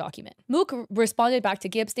read in this document. Mook responded back to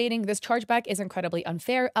Gib stating, this chargeback is incredibly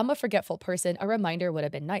unfair. I'm a forgetful person. A reminder would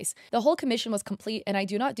have been nice. The whole commission was complete and I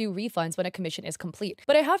do not do refunds when a commission is complete.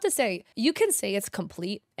 But I have to say, you can say it's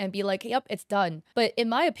complete and be like, yep, it's done. But in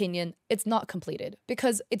my opinion, it's not completed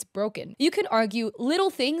because it's broken. You can argue little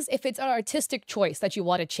things if it's an artistic choice that you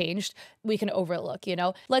want to change, we can overlook, you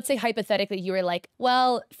know? Let's say hypothetically you were like,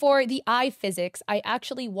 well, for the eye physics, I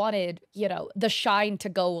actually wanted, you know, the shine to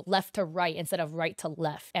go left to right instead of right to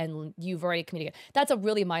left. And you've already communicated. That's a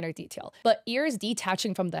really minor detail. But ears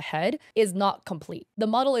detaching from the head is not complete. The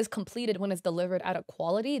model is completed when it's delivered at a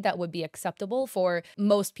quality that would be acceptable for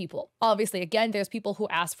most people. Obviously, again, there's people who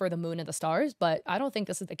ask for the moon and the stars, but I don't think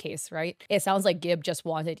this is the case, right? It sounds like Gib just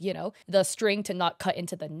wanted, you know, the string to not cut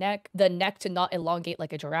into the neck to not elongate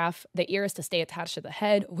like a giraffe, the ears to stay attached to the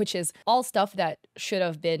head, which is all stuff that should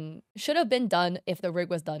have been done if the rig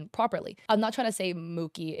was done properly. I'm not trying to say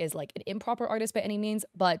Mookie is like an improper artist by any means,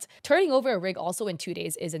 but turning over a rig also in 2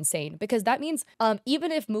 days is insane because that means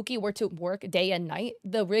even if Mookie were to work day and night,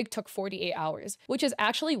 the rig took 48 hours, which is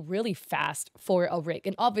actually really fast for a rig.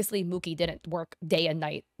 And obviously Mookie didn't work day and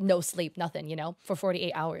night, no sleep, nothing, you know, for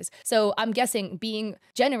 48 hours. So I'm guessing being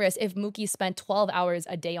generous, if Mookie spent 12 hours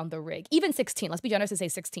a day on the rig, even 16, let's be generous and say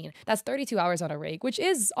 16, that's 32 hours on a rig, which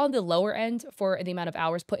is on the lower end for the amount of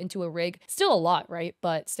hours put into a rig. Still a lot, right?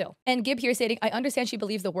 But still. And Gib here stating, I understand she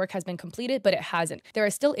believes the work has been completed, but it hasn't. There are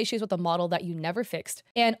still issues with the model that you never fixed.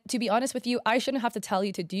 And to be honest with you, I shouldn't have to tell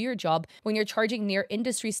you to do your job when you're charging near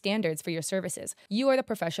industry standards for your services. You are the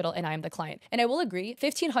professional and I am the client. And I will agree,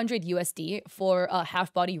 1500 USD for a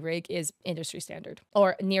half body rig is industry standard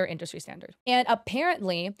or near industry standard. And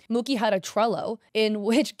apparently Mookie had a Trello in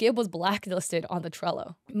which Gib was blacklisted on the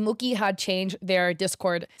Trello. Mookie had changed their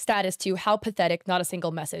Discord status to how pathetic, not a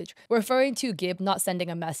single message, referring to Gib not sending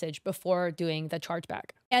a message before doing the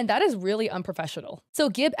chargeback. And that is really unprofessional. So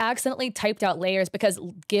Gib accidentally typed out layers because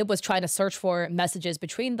Gib was trying to search for messages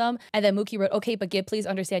between them. And then Mookie wrote, okay, but Gib, please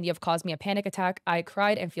understand you have caused me a panic attack. I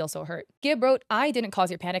cried and feel so hurt. Gib wrote, I didn't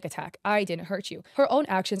cause your panic attack. I didn't hurt you. Her own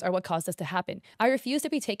actions are what caused this to happen. I refuse to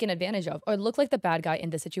be taken advantage of or look like the bad guy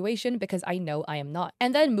in this situation because I know I am not.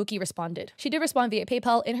 And then Mookie responded. She did respond via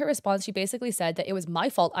PayPal. In her response, she basically said that it was my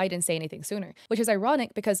fault I didn't say anything sooner, which is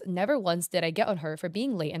ironic because never once did I get on her for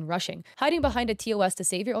being late and rushing. Hiding behind a TOS to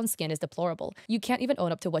save your own skin is deplorable. You can't even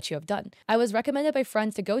own up to what you have done. I was recommended by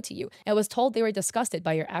friends to go to you and was told they were disgusted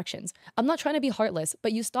by your actions. I'm not trying to be heartless,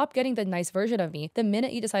 but you stopped getting the nice version of me the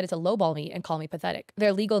minute you decided to lowball me and call me pathetic.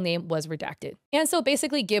 Their legal name was redacted. And so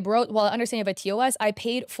basically Gib wrote, while I understand you have a TOS, I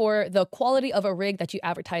paid for the quality of a rig that you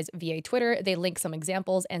advertised via Twitter. They linked some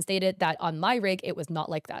examples and stated that on my rig, it was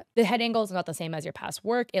not like that. The head angle is not the same as your past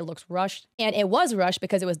work. It looks rushed, and it was rushed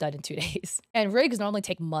because it was done in 2 days. And rigs normally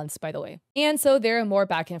take months, by the way. And so there are more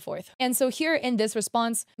back and forth. And so here in this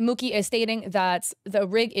response, Mookie is stating that the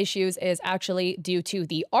rig issues is actually due to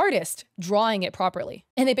the artist drawing it properly.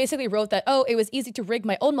 And they basically wrote that, oh, it was easy to rig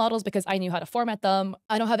my own models because I knew how to format them.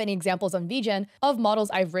 I don't have any examples on VGen of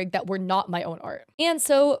models I've rigged that were not my own art. And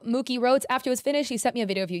so Mookie wrote, after it was finished, he sent me a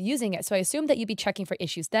video of you using it. So I assumed that you'd be checking for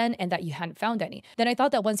issues then and that you hadn't found any. Then I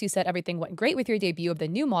thought that once you said everything went great with your debut of the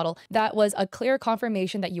new model, that was a clear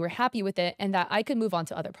confirmation that you were happy with it and that I could move on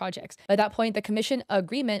to other projects. By that point, the commission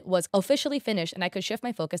agreement was officially finished and I could shift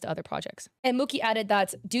my focus to other projects. And Mookie added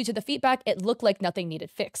that due to the feedback, it looked like nothing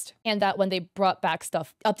needed fixed. And that when they brought back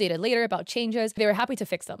stuff updated later about changes, they were happy to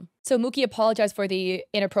fix them. So Mookie apologized for the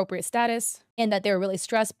inappropriate status and that they were really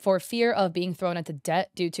stressed for fear of being thrown into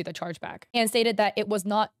debt due to the chargeback, and stated that it was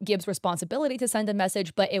not Gib's responsibility to send a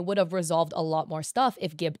message, but it would have resolved a lot more stuff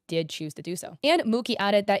if Gib did choose to do so. And Mookie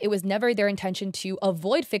added that it was never their intention to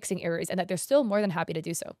avoid fixing errors and that they're still more than happy to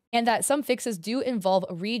do so. And that some fixes do involve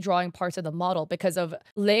redrawing parts of the model because of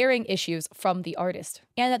layering issues from the artist,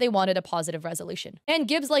 and that they wanted a positive resolution. And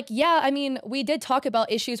Gib's like, yeah, I mean, we did talk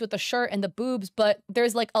about issues with the shirt and the boobs, but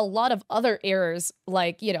there's like a lot of other errors,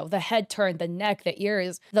 like, you know, the head turn, the neck, the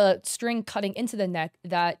ears, the string cutting into the neck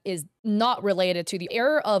that is not related to the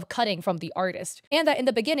error of cutting from the artist. And that in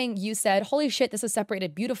the beginning, you said, holy shit, this is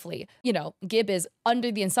separated beautifully. You know, Gib is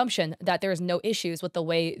under the assumption that there is no issues with the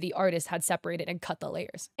way the artist had separated and cut the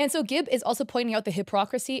layers. And so Gib is also pointing out the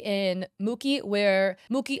hypocrisy in Mookie, where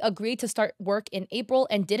Mookie agreed to start work in April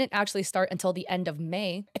and didn't actually start until the end of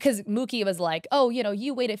May. Because Mookie was like, oh, you know,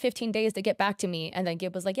 you waited 15 days to get back to me. And then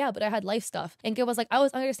Gib was like, yeah, but I had life stuff. And Gib was like, I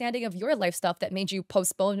was understanding of your life stuff that made you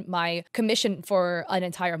postpone my commission for an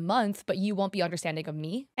entire month, but you won't be understanding of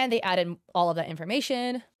me. And they added all of that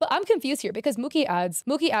information. But I'm confused here because Mookie adds,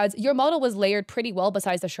 your model was layered pretty well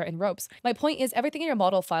besides the shirt and ropes. My point is everything in your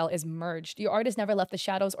model file is merged. Your artist never left the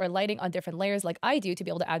shadows or lighting on different layers like I do to be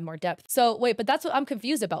able to add more depth. So wait, but that's what I'm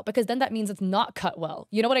confused about, because then that means it's not cut well.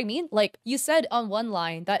 You know what I mean? Like, you said on one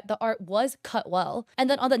line that the art was cut well, and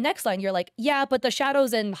then on the next line you're like, yeah, but the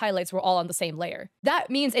shadows and highlights were all on the same layer. That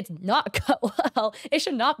means it's not cut well. It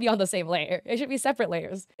should not be on the same layer. It should be separate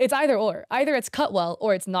layers. It's either or. Either it's cut well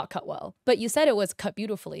or it's not cut well. But you said it was cut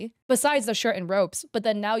beautifully besides the shirt and ropes, but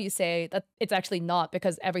then now you say that it's actually not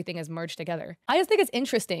because everything is merged together. I just think it's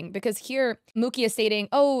interesting because here Mookie is stating,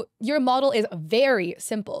 oh, your model is very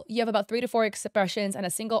simple. You have about 3 to 4 expressions and a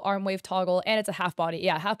single arm wave toggle, and it's a half body.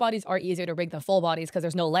 Yeah, half bodies are easier to rig than full bodies because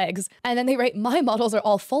there's no legs. And then they write, my models are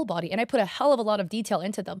all full body, and I put a hell of a lot of detail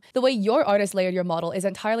into them. The way your artist layered your model is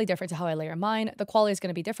entirely different to how I layer mine. The quality is going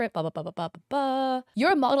to be different, blah, blah, blah, blah, blah, blah, blah.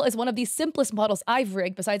 Your model is one of the simplest models I've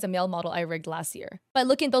rigged besides a male model I rigged last year. By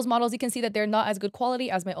looking at those models, you can see that they're not as good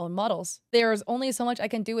quality as my own models. There's only so much I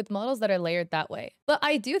can do with models that are layered that way. But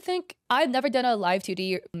I do think, I've never done a live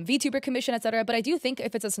 2D VTuber commission, etc. But I do think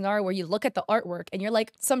if it's a scenario where you look at the artwork and you're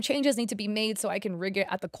like, some changes need to be made so I can rig it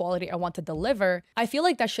at the quality I want to deliver, I feel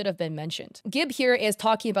like that should have been mentioned. Gib here is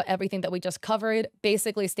talking about everything that we just covered,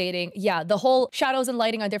 basically stating, yeah, the whole shadows and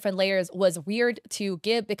lighting on different layers was weird to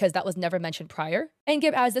Gib because that was never mentioned prior. And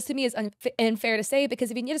Gib adds, this to me is unfair to say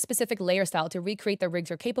because if you need a specific layer style to recreate the rigs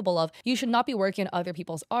you're capable of, you should not be working on other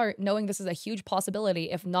people's art, knowing this is a huge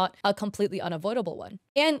possibility, if not a completely unavoidable one.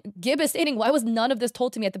 And Gib is stating, why was none of this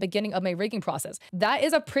told to me at the beginning of my rigging process? That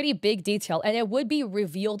is a pretty big detail, and it would be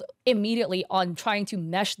revealed immediately on trying to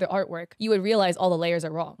mesh the artwork. You would realize all the layers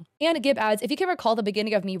are wrong. And Gib adds, if you can recall the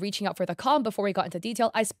beginning of me reaching out for the comm before we got into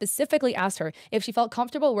detail, I specifically asked her if she felt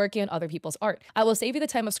comfortable working on other people's art. I will save you the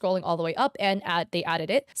time of scrolling all the way up, and they added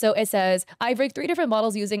it. So it says, I've rigged 3 different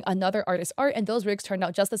models using another artist's art, and those rigs turned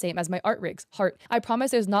out just the same as my art rigs. Heart. I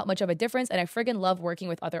promise there's not much of a difference, and I friggin' love working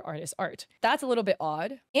with other artists' art. That's a little bit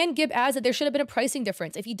odd. And Gib adds that there should have been a pricing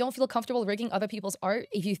difference. If you don't feel comfortable rigging other people's art,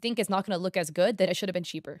 if you think it's not going to look as good, then it should have been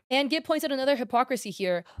cheaper. And Gib points out another hypocrisy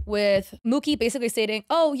here with Mookie basically stating,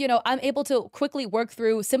 oh, you know, I'm able to quickly work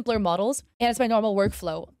through simpler models and it's my normal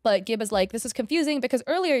workflow. But Gib is like, this is confusing because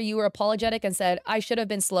earlier you were apologetic and said I should have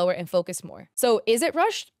been slower and focused more. So is it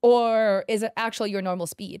rushed or is it actually your normal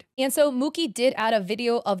speed? And so Mookie did add a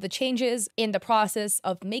video of the changes in the process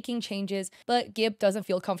of making changes, but Gib doesn't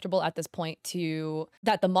feel comfortable at this point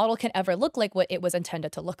that the model can ever look like what it was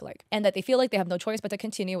intended to look like, and that they feel like they have no choice but to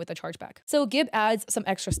continue with the chargeback. So Gib adds some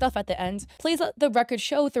extra stuff at the end. Please let the record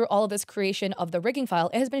show through all of this creation of the rigging file,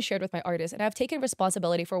 it has been shared with my artist, and I've taken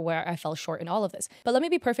responsibility for where I fell short in all of this. But let me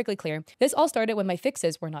be perfectly clear. This all started when my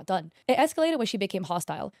fixes were not done. It escalated when she became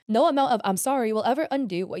hostile. No amount of I'm sorry will ever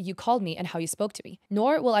undo what you called me and how you spoke to me.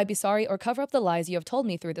 Nor will I be sorry or cover up the lies you have told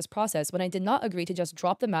me through this process when I did not agree to just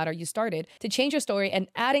drop the matter you started to change your story and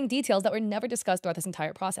adding details that were never discussed throughout this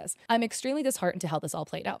entire process. I'm extremely disheartened to how this all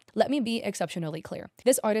played out. Let me be exceptionally clear.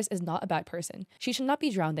 This artist is not a bad person. She should not be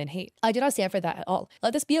drowned in hate. I do not stand for that at all.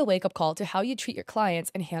 Let this be a wake-up call to how you treat your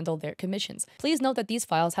clients and handle their commissions. Please note that these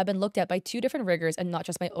files have been looked at by 2 different riggers and not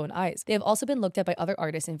just my own eyes. They have also been looked at by other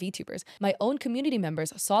artists and VTubers. My own community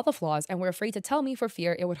members saw the flaws and were afraid to tell me for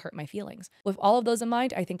fear it would hurt my feelings. With all of those in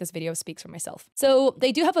mind, I think this video speaks for myself. So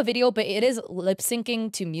they do have a video, but it is lip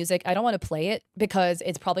syncing to music. I don't want to play it because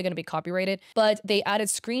it's probably going to be copyrighted, but they added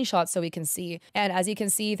screenshots so we can see. And as you can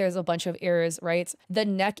see, there's a bunch of errors, right? The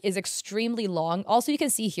neck is extremely long. Also, you can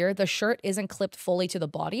see here, the shirt isn't clipped fully to the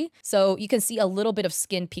body. So you can see a little bit of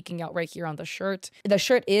skin peeking out right here on the shirt. The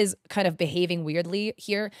shirt is kind of behaving weirdly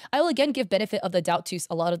here. I will again give benefit of the doubt to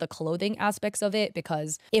a lot of the clothing aspects of it,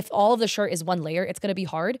 because if all of the shirt is one layer, it's going to be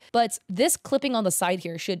hard. But this clipping on the side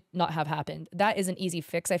here should not have happened. That is an easy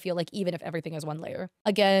fix, I feel like, even if everything is one layer.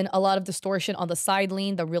 Again, a lot of distortion on the side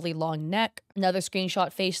lean, the really long neck. Another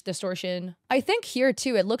screenshot face distortion. I think here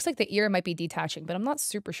too, it looks like the ear might be detaching, but I'm not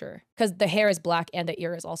super sure because the hair is black and the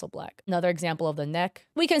ear is also black. Another example of the neck.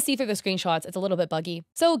 We can see through the screenshots, it's a little bit buggy.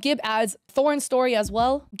 So Gib adds Thorn's story as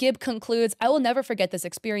well. Gib concludes, I will never forget this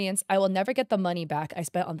experience. I will never get the money back I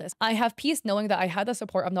spent on this. I have peace knowing that I had the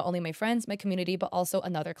support of not only my friends, my community, but also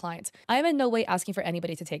another client. I am in no way asking for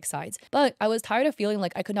anybody to take sides, but I was tired of feeling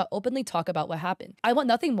like I could not openly talk about what happened. I want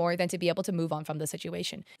nothing more than to be able to move on from the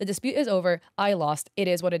situation. The dispute is over. I lost. It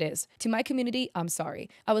is what it is. To my community, I'm sorry.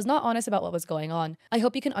 I was not honest about what was going on. I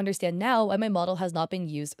hope you can understand now why my model has not been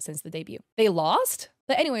used since the debut. They lost?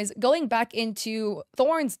 But anyways, going back into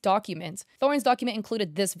Thorn's document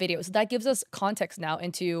included this video. So that gives us context now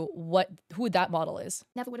into who that model is.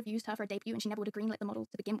 Never would have used her for a debut and she never would have greenlit the model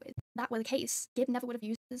to begin with. That were the case, Gib never would have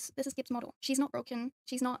used this. This is Gib's model. She's not broken.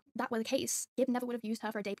 She's not. That were the case, Gib never would have used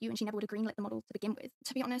her for a debut and she never would have greenlit the model to begin with.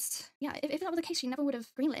 To be honest, yeah, if that was the case, she never would have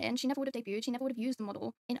greenlit and she never would have debuted. She never would have used the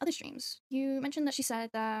model in other streams. You mentioned that she said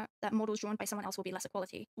that models drawn by someone else will be lesser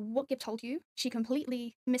quality. What Gib told you, she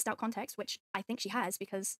completely missed out context, which I think she has,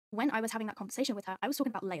 because when I was having that conversation with her, I was talking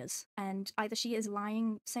about layers, and either she is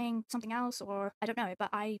lying, saying something else, or I don't know, but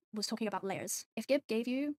I was talking about layers. If Gib gave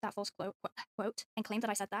you that false quote and claimed that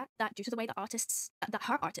I said that due to the way that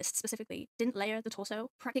her artists specifically didn't layer the torso,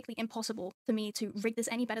 practically impossible for me to rig this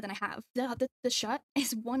any better than I have. The shirt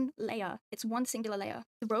is one layer. It's one singular layer.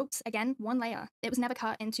 The robes, again, one layer. It was never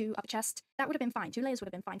cut into upper chest. That would have been fine. 2 layers would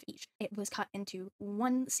have been fine for each. It was cut into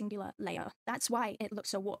one singular layer. That's why it looks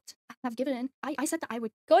so warped. I said that I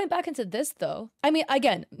would. Going back into this though, I mean,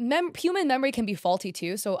 again, human memory can be faulty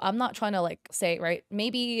too. So I'm not trying to like say, right,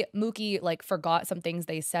 maybe Mookie like forgot some things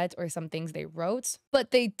they said or some things they wrote,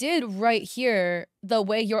 but they did right here. The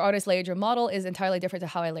way your artist layered your model is entirely different to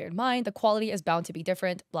how I layered mine. The quality is bound to be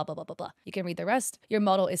different, blah, blah, blah, blah, blah. You can read the rest. Your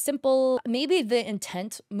model is simple. Maybe the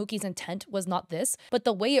intent, Mookie's intent was not this, but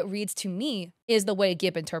the way it reads to me is the way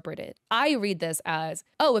Gib interpreted it. I read this as,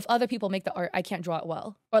 oh, if other people make the art, I can't draw it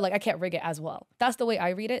well. Or like, I can't rig it as well. That's the way I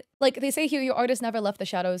read it. Like they say here, your artist never left the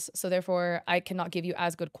shadows, so therefore I cannot give you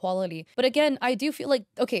as good quality. But again, I do feel like,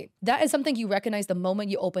 okay, that is something you recognize the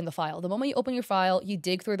moment you open the file. The moment you open your file, you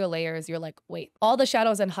dig through the layers, you're like, wait, all the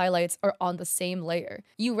shadows and highlights are on the same layer.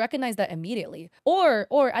 You recognize that immediately. Or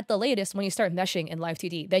at the latest, when you start meshing in Live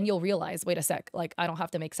 2D, then you'll realize, wait a sec, like I don't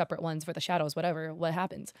have to make separate ones for the shadows, whatever, what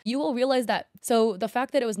happens. You will realize that. So the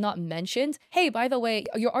fact that it was not mentioned, hey, by the way,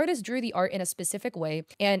 your artist drew the art in a specific way,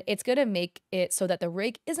 and it's gonna make it so that the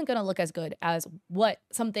rig isn't gonna look as good as what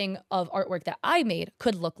something of artwork that I made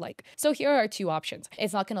could look like. So here are 2 options.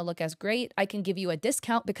 It's not gonna look as great. I can give you a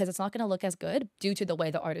discount because it's not gonna look as good due to the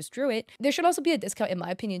way the artist drew it. There should also be a discount in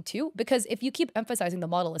my opinion too, because if you keep emphasizing the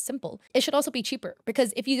model is simple, it should also be cheaper,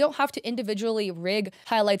 because if you don't have to individually rig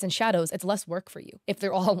highlights and shadows, it's less work for you if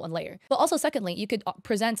they're all in one layer. But also secondly, you could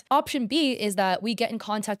present option B is that we get in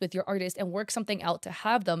contact with your artist and work something out to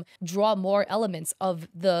have them draw more elements of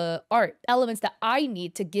the art, elements that I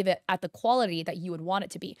need to give it at the quality that you would want it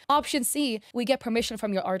to be. Option C, we get permission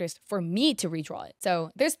from your artist for me to redraw it.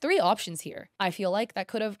 So there's 3 options here. I feel like that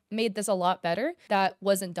could have made this a lot better. That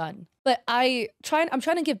wasn't done. But I'm trying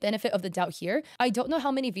to give benefit of the doubt here. I don't know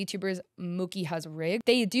how many VTubers Mookie has rigged.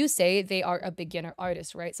 They do say they are a beginner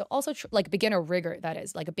artist, right? So also like beginner rigger, that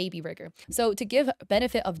is, like a baby rigger. So to give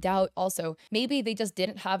benefit of doubt also, maybe they just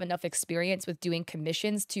didn't have enough experience with doing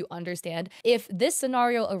commissions to understand if this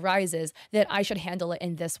scenario arises, that I should handle it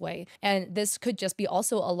in this way. And this could just be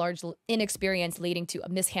also a large inexperience leading to a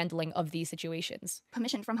mishandling of these situations.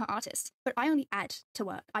 Permission from her artist, but I only add to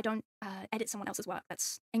work. I don't edit someone else's work.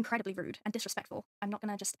 That's incredibly rude and disrespectful. I'm not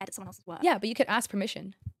gonna just edit someone else's work. Yeah, but you could ask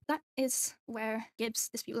permission. That is where Gib's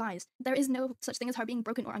dispute lies. There is no such thing as her being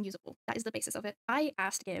broken or unusable. That is the basis of it. I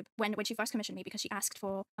asked Gib when she first commissioned me, because she asked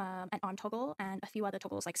for an arm toggle and a few other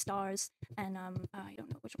toggles like stars and I don't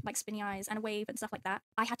know which, like spinny eyes and a wave and stuff like that.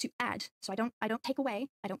 I had to add. So I don't take away,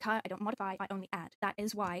 I don't cut, I don't modify, I only add. That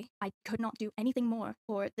is why I could not do anything more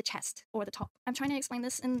for the chest or the top. I'm trying to explain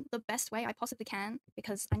this in the best way I possibly can,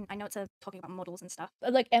 because I know it's talking about models and stuff.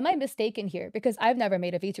 Like, am I mistaken here? Because I've never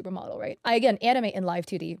made a VTuber model, right? I again animate in Live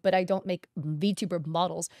 2D, but I don't make VTuber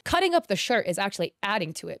models. Cutting up the shirt is actually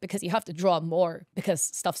adding to it, because you have to draw more because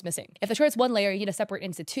stuff's missing. If the shirt's 1 layer, you need to separate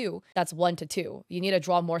into 2. That's 1 to 2. You need to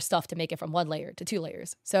draw more stuff to make it from 1 layer to 2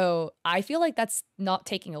 layers. So I feel like that's not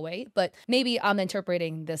taking away, but maybe I'm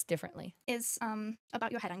interpreting this differently. Is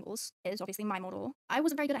about your head angles. It is obviously my model. I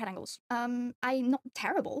wasn't very good at head angles. I'm not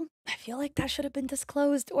terrible. I feel like that should have been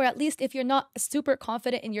disclosed, or at least if you're not super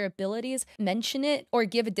confident in your abilities, mention it or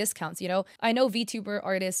give discounts. You know, I know VTuber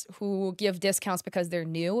artists artists who give discounts because they're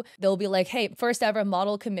new. They'll be like, hey, first ever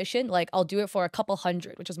model commission, like I'll do it for a couple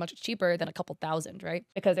hundred, which is much cheaper than a couple thousand, right?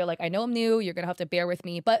 Because they're like, I know I'm new, you're gonna have to bear with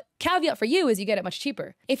me. But caveat for you is you get it much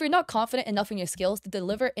cheaper. If you're not confident enough in your skills to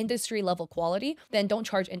deliver industry level quality, then don't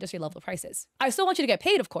charge industry level prices. I still want you to get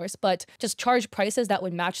paid, of course, but just charge prices that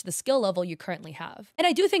would match the skill level you currently have. And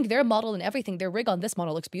I do think their model and everything, their rig on this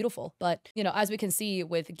model looks beautiful. But, you know, as we can see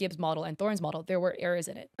with Gibbs' model and Thorne's model, there were errors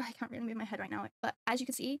in it. I can't really move my head right now, but as you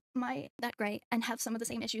can see, that gray and have some of the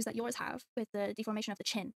same issues that yours have with the deformation of the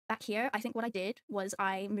chin. Back here, I think what I did was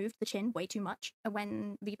I moved the chin way too much.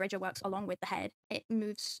 When the bridger works along with the head, it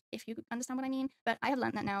moves, if you understand what I mean. But I have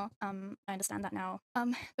learned that now. I understand that now.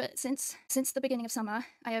 But since the beginning of summer,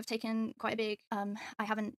 I have taken quite a big, I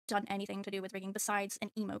haven't done anything to do with rigging besides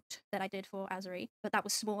an emote that I did for Azuri, but that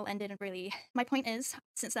was small and didn't really. My point is,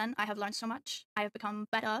 since then, I have learned so much. I have become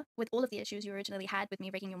better with all of the issues you originally had with me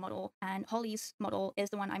rigging your model, and Holly's model is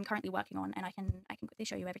the one I'm currently working on, and I can quickly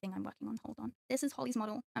show you everything I'm working on. Hold on. This is Holly's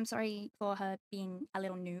model. I'm sorry for her being a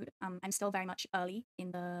little nude. I'm still very much early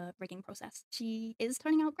in the rigging process. She is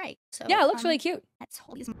turning out great. So yeah, it looks really cute. That's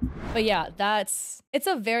Holly's. But yeah, it's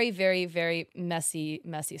a very, very, very messy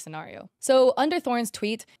scenario. So under Thorne's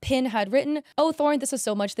tweet, Pin had written, "Oh Thorne, this is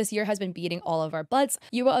so much. This year has been beating all of our butts.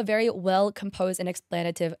 You wrote a very well composed and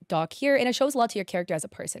explanative doc here, and it shows a lot to your character as a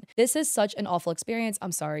person. This is such an awful experience.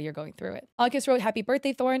 I'm sorry you're going through it." August wrote, "Happy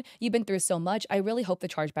birthday, Thorne. You've been through so much. I really hope the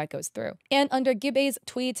chargeback goes through." And under Gibbe's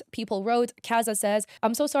tweet, people wrote, Kaza says,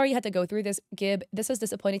 "I'm so sorry you had to go through this, Gib. This is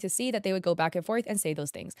disappointing to see that they would go back and forth and say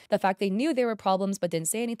those things. The fact they knew there were problems but didn't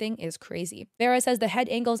say anything is crazy." Vera says, "The head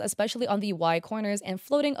angles, especially on the Y corners and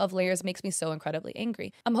floating of layers, makes me so incredibly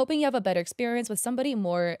angry. I'm hoping you have a better experience with somebody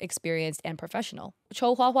more experienced and professional."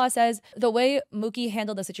 Cho Hua Hua says, "The way Mookie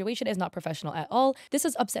handled the situation is not professional at all. This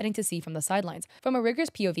is upsetting to see from the sidelines. From a rigorous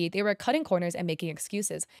POV, they were cutting corners and making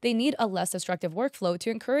excuses. They need a less destructive workflow to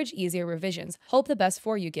encourage easier revisions. Hope the best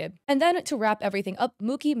for you, Gib." And then to wrap everything up,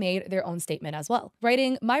 Mookie made their own statement as well,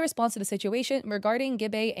 writing, "My response to the situation regarding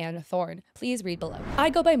Gibbe and Thorne. Please read below. I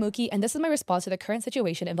go by Mookie, and this is my response to the current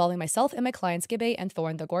situation involving myself and my clients Gibbe and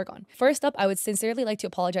Thorne the Gorgon. First up, I would sincerely like to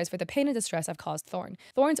apologize for the pain and distress I've caused Thorne,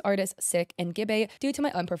 Thorne's artist, Sick, and Gibbe due to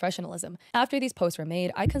my unprofessionalism. After these posts were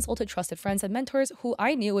made, I consulted trusted friends and mentors who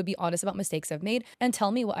I knew would be honest about mistakes I've made and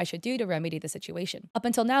tell me what I should do to remedy the situation. Up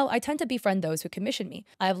until now, I tend to befriend those who commission me.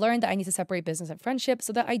 I have learned that I need to separate business and friendship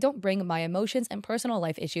so that I don't bring my emotions and personal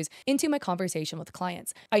life issues into my conversation with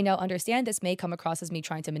clients. I now understand this may come across as me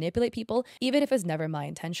trying to manipulate people, even if it's never my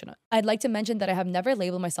intention. I'd like to mention that I have never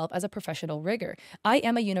labeled myself as a professional rigger. I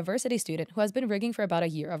am a university student who has been rigging for about a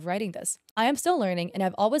year of writing this. I am still learning, and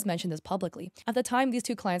I've always mentioned this publicly. At the time these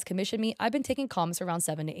two clients commissioned me, I've been taking comms for around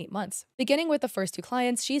 7 to 8 months. Beginning with the first two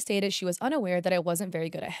clients, she stated she was unaware that I wasn't very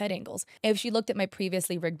good at head angles. If she looked at my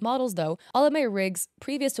previously rigged models though, all of my rigs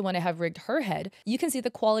previous to when I have rigged her head, you can see the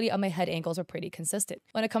quality of my head angles are pretty consistent.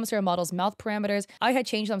 When it comes to her model's mouth parameters, I had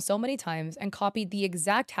changed them so many times and copied the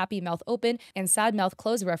exact happy mouth open and sad mouth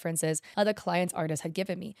close references that the client's artist had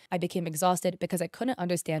given me. I became exhausted because I couldn't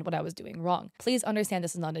understand what I was doing wrong. Please understand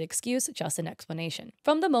this is not an excuse, just an explanation.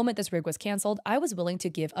 From the moment this rig was canceled, I was willing to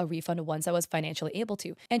give a refund once I was financially able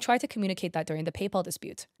to, and tried to communicate that during the PayPal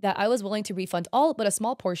dispute, that I was willing to refund all but a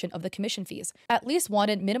small portion of the commission fees. At least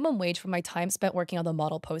wanted minimum wage for my time spent working on the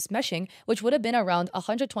model post meshing, which would have been around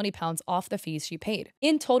 £120 off the fees she paid.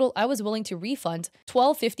 In total, I was willing to refund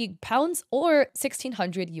 £1,250 or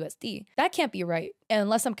 1,600 USD. That can't be right,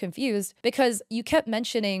 unless I'm confused, because you kept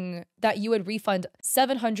mentioning that you would refund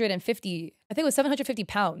 750, I think it was 750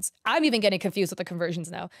 pounds. I'm even getting confused with the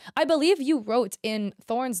conversions now. I believe you wrote in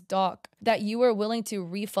Thorne's doc that you were willing to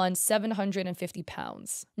refund 750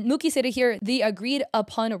 pounds. Mookie stated here, the agreed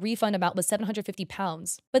upon refund amount was 750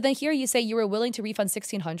 pounds. But then here you say you were willing to refund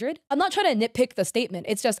 1,600? I'm not trying to nitpick the statement.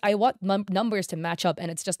 It's just, I want numbers to match up,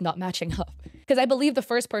 and it's just not matching up. Because I believe the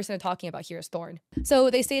first person they're talking about here is Thorne. So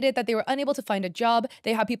they stated that they were unable to find a job.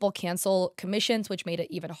 They had people cancel commissions, which made it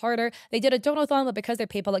even harder. They did a donathon, but because their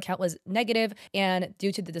PayPal account was negative and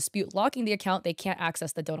due to the dispute locking the account, they can't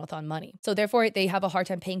access the donathon money. So therefore, they have a hard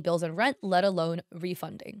time paying bills and rent, let alone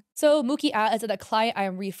refunding. So Mookie adds that the client I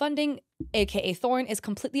am refunding, aka Thorne, is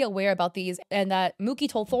completely aware about these, and that Mookie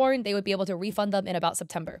told Thorne they would be able to refund them in about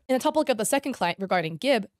September. In the topic of the second client regarding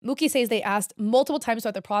Gib, Mookie says they asked multiple times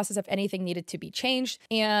throughout the process if anything needed to be changed,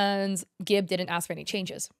 and Gib didn't ask for any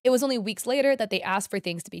changes. It was only weeks later that they asked for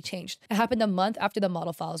things to be changed. It happened a month after the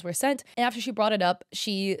model files were sent, and after she brought it up,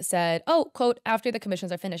 she said, oh, quote, after the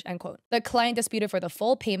commissions are finished, end quote. The client disputed for the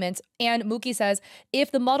full payment, and Mookie says,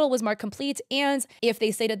 if the model was marked complete and if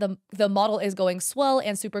they stated the model is going swell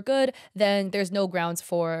and super good, then there's no grounds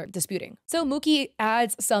for disputing. So Mookie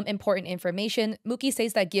adds some important information. Mookie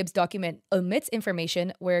says that Gibbs' document omits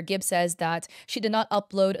information where Gibbs says that she did not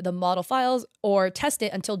upload the model files or test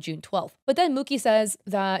it until June 12th. But then Mookie says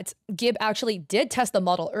that Gibb actually did test the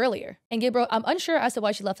model earlier. And Gibb wrote, I'm unsure as to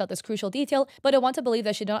why she left out this crucial detail, but I want to believe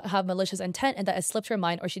that she did not have malicious intent and that it slipped her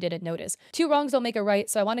mind or she didn't notice. Two wrongs don't make a right,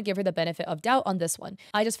 so I want to give her the benefit of doubt on this one.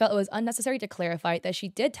 I just felt it was unnecessary to clarify that she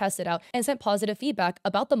did test it out and sent positive feedback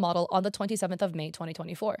about the model on the 27th of May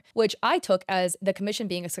 2024, which I took as the commission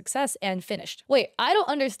being a success and finished. Wait, I don't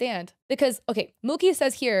understand. Because, okay, Mookie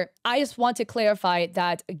says here, I just want to clarify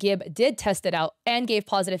that Gibb did test it out and gave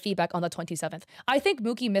positive feedback on the 27th. I think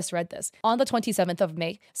Mookie misread this. On the 27th of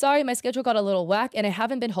May, sorry, my schedule got a little whack and I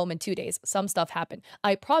haven't been home in 2 days. Some stuff happened.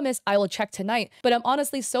 I promise I will check tonight, but I'm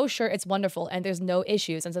honestly so sure it's wonderful and there's no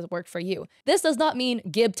issues and it worked for you. This does not mean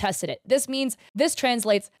Gibb tested it. This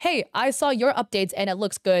translates, hey, I saw your updates and it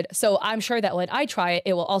looks good, so I'm sure that when I try it,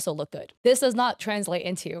 it will also look good. This does not translate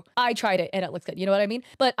into, I tried it and it looks good. You know what I mean?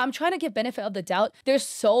 But I'm trying to give benefit of the doubt. There's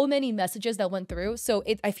so many messages that went through, so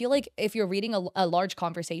I feel like if you're reading a large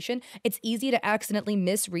conversation, it's easy to accidentally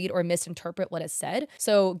misread or misinterpret what is said.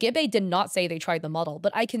 So Gibbe did not say they tried the model,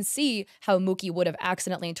 but I can see how Mookie would have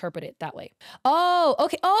accidentally interpreted it that way. Oh,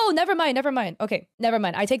 okay. Oh, never mind. Okay, never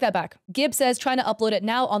mind. I take that back. Gibb says trying to upload it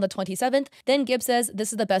now on the 27th. Then Gibb says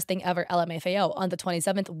this is the best thing ever, LMFAO, on the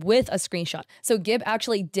 27th with a screenshot. So Gibb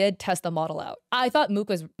actually did test the model out. I thought Mook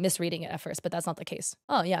was misreading it at first, but that's not the case.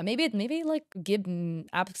 Oh yeah, maybe like Gibb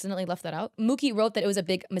accidentally left that out. Mookie wrote that it was a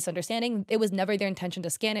big misunderstanding. It was never their intention to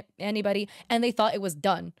scan anybody, and they thought it was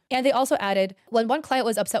done. And they also added, when one client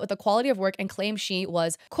was upset with the quality of work and claimed she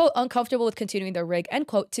was, quote, uncomfortable with continuing the rig, end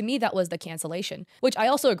quote, to me that was the cancellation, which I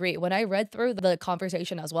also agree. When I read through the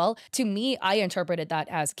conversation as well, to me, I interpreted that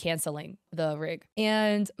as canceling the rig.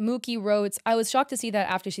 And Mookie wrote, I was shocked to see that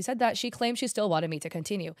after she said that, she claimed she still wanted me to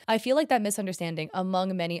continue. I feel like that misunderstanding,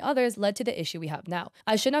 among many others, led to the issue we have now.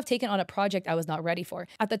 I shouldn't have taken on a project I was not ready for.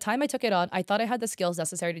 At the time I took it on, I thought I had the skills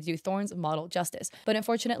necessary to do Thorne's model justice, but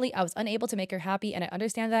unfortunately, I was unable to make her happy, and I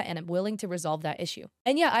understand that, and I'm willing to resolve that issue.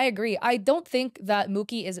 And yeah, I agree. I don't think that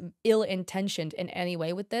Mookie is ill-intentioned in any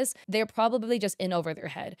way with this. They're probably just in over their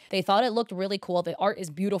head. They thought it looked really cool. The art is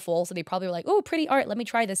beautiful, so they probably were like, oh, pretty art, let me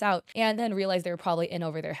try this out, and then realized they were probably in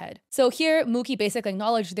over their head. So here, Mookie basically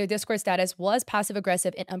acknowledged their Discord status was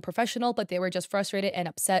passive-aggressive and unprofessional, but they were just frustrated and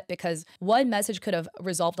upset because one message could have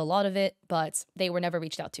resolved a lot of it, but they were never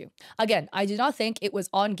reached out to. Again, I do not think it was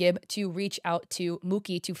on Gibb to reach out to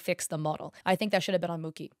Mookie to fix the model. I think that should have been on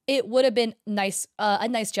Mookie. It would have been nice, a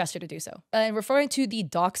nice gesture to do so. And referring to the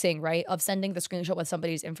doxing, right, of sending the screenshot with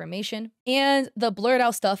somebody's information, and the blurred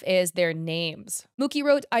out stuff is their names. Mookie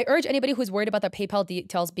wrote, I urge anybody who's worried about their PayPal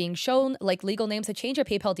details being shown, like legal names, to change your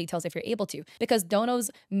PayPal details if you're able to, because donos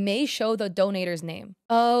may show the donator's name.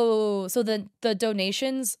 Oh, so the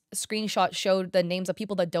donations screenshot showed the names of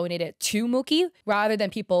people that donated to Mookie rather than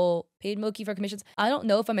people paid Mookie for commissions. I don't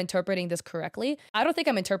know if I'm interpreting this correctly. I don't think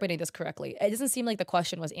I'm interpreting this correctly. It doesn't seem like the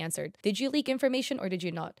question was answered. Did you leak information or did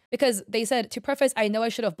you not? Because they said, to preface, I know I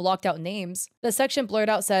should have blocked out names. The section blurred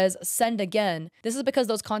out says, send again. This is because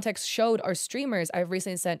those contacts showed are streamers I've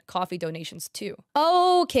recently sent coffee donations to.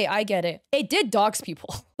 Okay, I get it. It did dox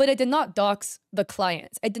people, but it did not dox the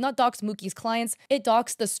clients. It did not dox Mookie's clients. It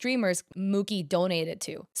doxed the streamers Mookie donated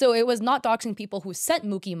to. So it was not doxing people who sent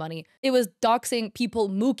Mookie money. It was doxing people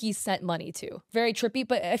Mookie sent money to. Very trippy,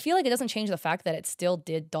 but I feel like it doesn't change the fact that it still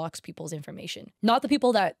did dox people's information. Not the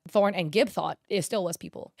people that Thorne and Gibb thought. It still was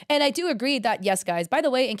people. And I do agree that, yes, guys, by the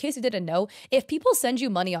way, in case you didn't know, if people send you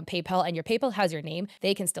money on PayPal and your PayPal has your name,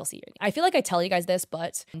 they can still see your name. I feel like I tell you guys this,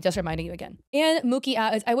 but I'm just reminding you again. And Mookie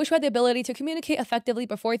adds, I wish we had the ability to communicate effectively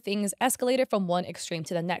before things escalated from one extreme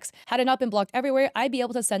to the next. Had it not been blocked everywhere, I'd be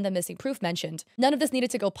able to send the missing proof mentioned. None of this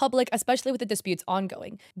needed to go public, especially with the disputes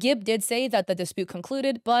ongoing. Gibb did say that the dispute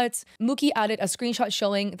concluded, but Mookie added a screenshot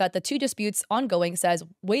showing that the two disputes ongoing says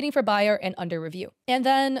waiting for buyer and under review. And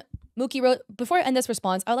then Mookie wrote, before I end this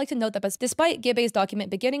response, I would like to note that despite Gibbe's document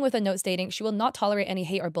beginning with a note stating she will not tolerate any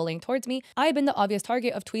hate or bullying towards me, I have been the obvious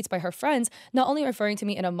target of tweets by her friends, not only referring to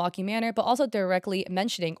me in a mocking manner, but also directly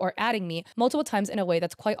mentioning or adding me multiple times in a way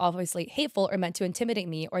that's quite obviously hateful or meant to intimidate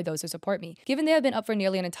me or those who support me. Given they have been up for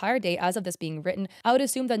nearly an entire day as of this being written, I would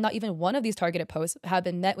assume that not even one of these targeted posts have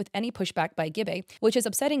been met with any pushback by Gibbe, which is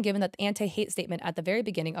upsetting given that the anti-hate statement at the very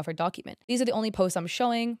beginning of her document. These are the only posts I'm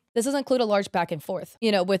showing. This does include a large back and forth,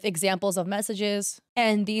 with examples of messages,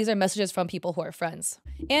 and these are messages from people who are friends.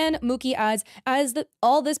 And Mookie adds,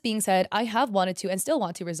 all this being said, I have wanted to and still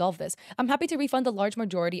want to resolve this. I'm happy to refund the large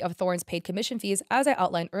majority of Thorne's paid commission fees as I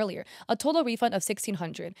outlined earlier, a total refund of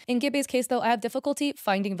 $1,600. In Gibbe's case though, I have difficulty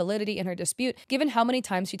finding validity in her dispute given how many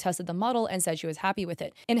times she tested the model and said she was happy with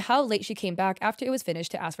it, and how late she came back after it was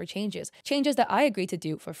finished to ask for changes that I agreed to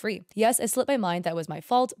do for free. Yes, it slipped my mind that was my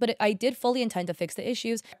fault, but I did fully intend to fix the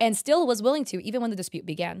issues and still was willing to even when the dispute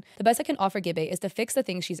began. The best I can offer Gibbe is to fix the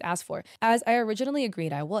things she's asked for, as I originally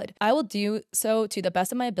agreed I would. I will do so to the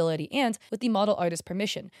best of my ability and with the model artist's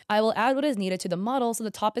permission. I will add what is needed to the model so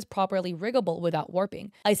the top is properly riggable without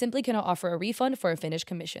warping. I simply cannot offer a refund for finished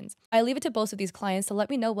commissions. I leave it to both of these clients to let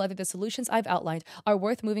me know whether the solutions I've outlined are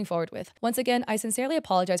worth moving forward with. Once again, I sincerely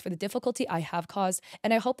apologize for the difficulty I have caused,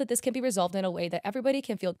 and I hope that this can be resolved in a way that everybody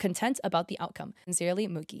can feel content about the outcome. Sincerely,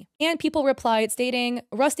 Mookie. And people replied stating,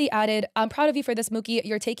 Rusty added, I'm proud of you for this, Mookie.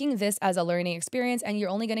 You're taking this as a learning experience and you're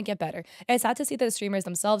only going to get better. It's sad to see that the streamers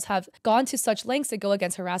themselves have gone to such lengths to go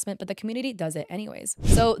against harassment, but the community does it anyways.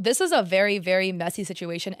 So this is a very, very messy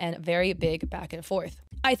situation and very big back and forth.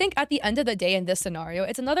 I think at the end of the day in this scenario,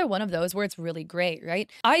 it's another one of those where it's really gray, right?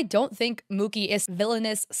 I don't think Mookie is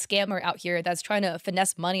villainous scammer out here that's trying to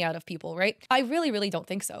finesse money out of people, right? I really, really don't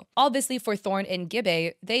think so. Obviously for Thorne and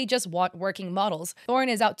Gibbe, they just want working models. Thorne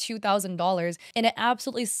is out $2,000 and it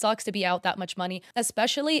absolutely sucks to be out that much money,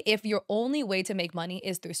 especially if your only way to make money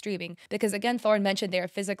is through streaming. Because again, Thorne mentioned they're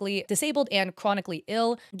physically disabled and chronically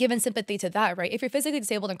ill. Given sympathy to that, right? If you're physically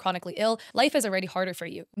disabled and chronically ill, life is already harder for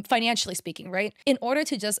you, financially speaking, right? In order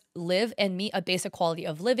to just live and meet a basic quality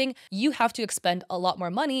of living, you have to expend a lot more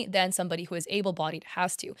money than somebody who is able-bodied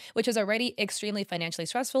has to, which is already extremely financially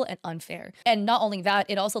stressful and unfair. And not only that,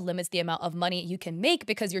 it also limits the amount of money you can make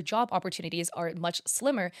because your job opportunities are much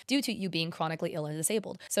slimmer due to you being chronically ill and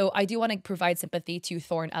disabled. So I do want to provide sympathy to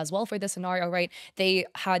Thorne as well for this scenario, right? They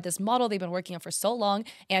had this model they've been working on for so long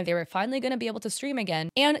and they were finally going to be able to stream again.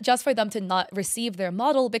 And just for them to not receive their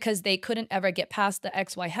model because they couldn't ever get past the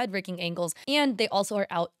XY head rigging angles, and they also are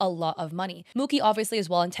out a lot of money. Mookie obviously is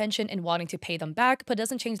well-intentioned in wanting to pay them back, but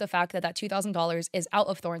doesn't change the fact that that $2,000 is out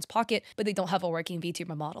of Thorne's pocket, but they don't have a working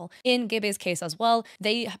VTuber model. In Gibbe's case as well,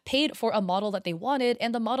 they paid for a model that they wanted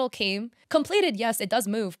and the model came completed. Yes, it does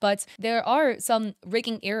move, but there are some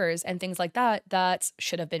rigging errors and things like that that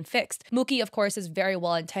should have been fixed. Mookie, of course, is very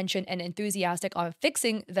well-intentioned and enthusiastic on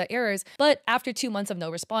fixing the errors, but after 2 months of no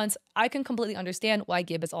response, I can completely understand why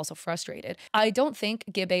Gibbe is also frustrated. I don't think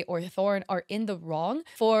Gibbe or Thorne are in the wrong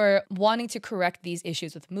for wanting to correct these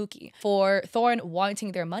issues with Mookie, for Thorne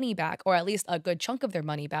wanting their money back, or at least a good chunk of their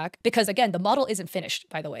money back, because again, the model isn't finished,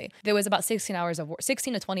 by the way. There was about 16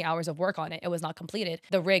 to 20 hours of work on it. It was not completed,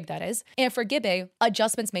 the rig that is. And for Gibbe,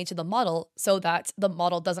 adjustments made to the model so that the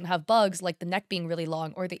model doesn't have bugs like the neck being really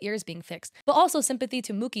long or the ears being fixed. But also sympathy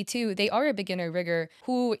to Mookie too. They are a beginner rigger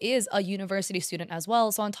who is a university student as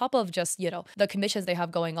well. So on top of just, you know, the commissions they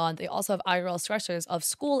have going on, they also have IRL stressors of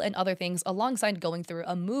school and other things alongside going through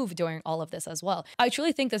a move during all of this as well. I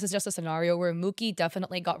truly think this is just a scenario where Mookie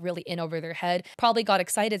definitely got really in over their head, probably got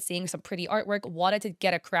excited seeing some pretty artwork, wanted to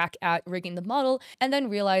get a crack at rigging the model, and then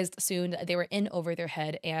realized soon that they were in over their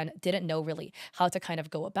head and didn't know really how to kind of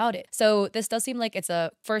go about it. So this does seem like it's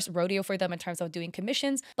a first rodeo for them in terms of doing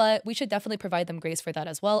commissions, but we should definitely provide them grace for that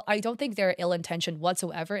as well. I don't think they're ill-intentioned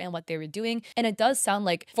whatsoever in what they were doing, and it does sound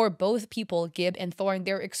like for both people, Gib and Thorne,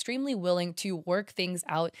 they're extremely willing to work things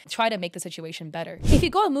out, try to make the situation better. If you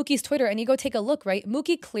go on Mookie's Twitter and you go take a look, right,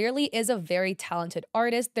 Mookie clearly is a very talented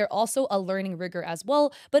artist. They're also a learning rigger as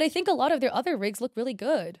well, but I think a lot of their other rigs look really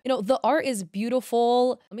good. You know, the art is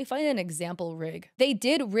beautiful. Let me find an example rig. They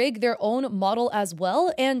did rig their own model as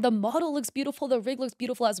well, and the model looks beautiful. The rig looks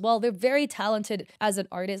beautiful as well. They're very talented as an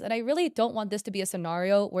artist, and I really don't want this to be a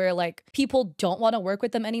scenario where like people don't want to work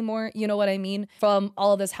with them anymore. You know what I mean? From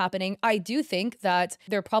all of this happening, I do think that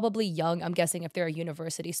they're probably young. I'm guessing if they're a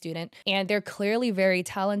university student, and they're clearly very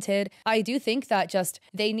talented. I do think that just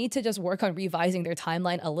they need to just work on revising their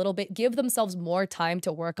timeline a little bit, give themselves more time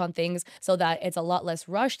to work on things so that it's a lot less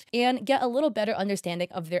rushed, and get a little better understanding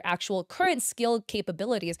of their actual current skill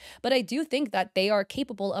capabilities. But I do think that they are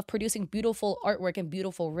capable of producing beautiful artwork and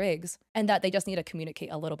beautiful rigs, and that they just need to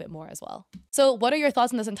communicate a little bit more as well. So what are your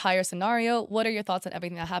thoughts on this entire scenario? What are your thoughts on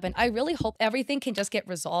everything that happened? I really hope everything can just get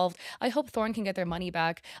resolved. I hope Thorne can get their money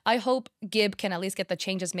back. I hope Gib can at least get the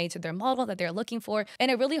changes made to their model that they're looking for.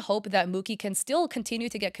 And I really hope that Mookie can still continue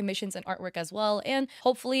to get commissions and artwork as well, and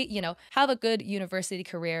hopefully, you know, have a good university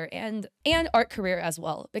career and art career as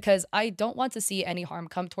well, because I don't want to see any harm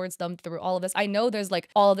come towards them through all of this. I know there's like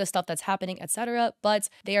all of this stuff that's happening, etc., but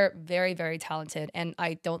they are very, very talented, and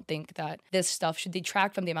I don't think that this stuff should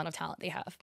detract from the amount of talent they have.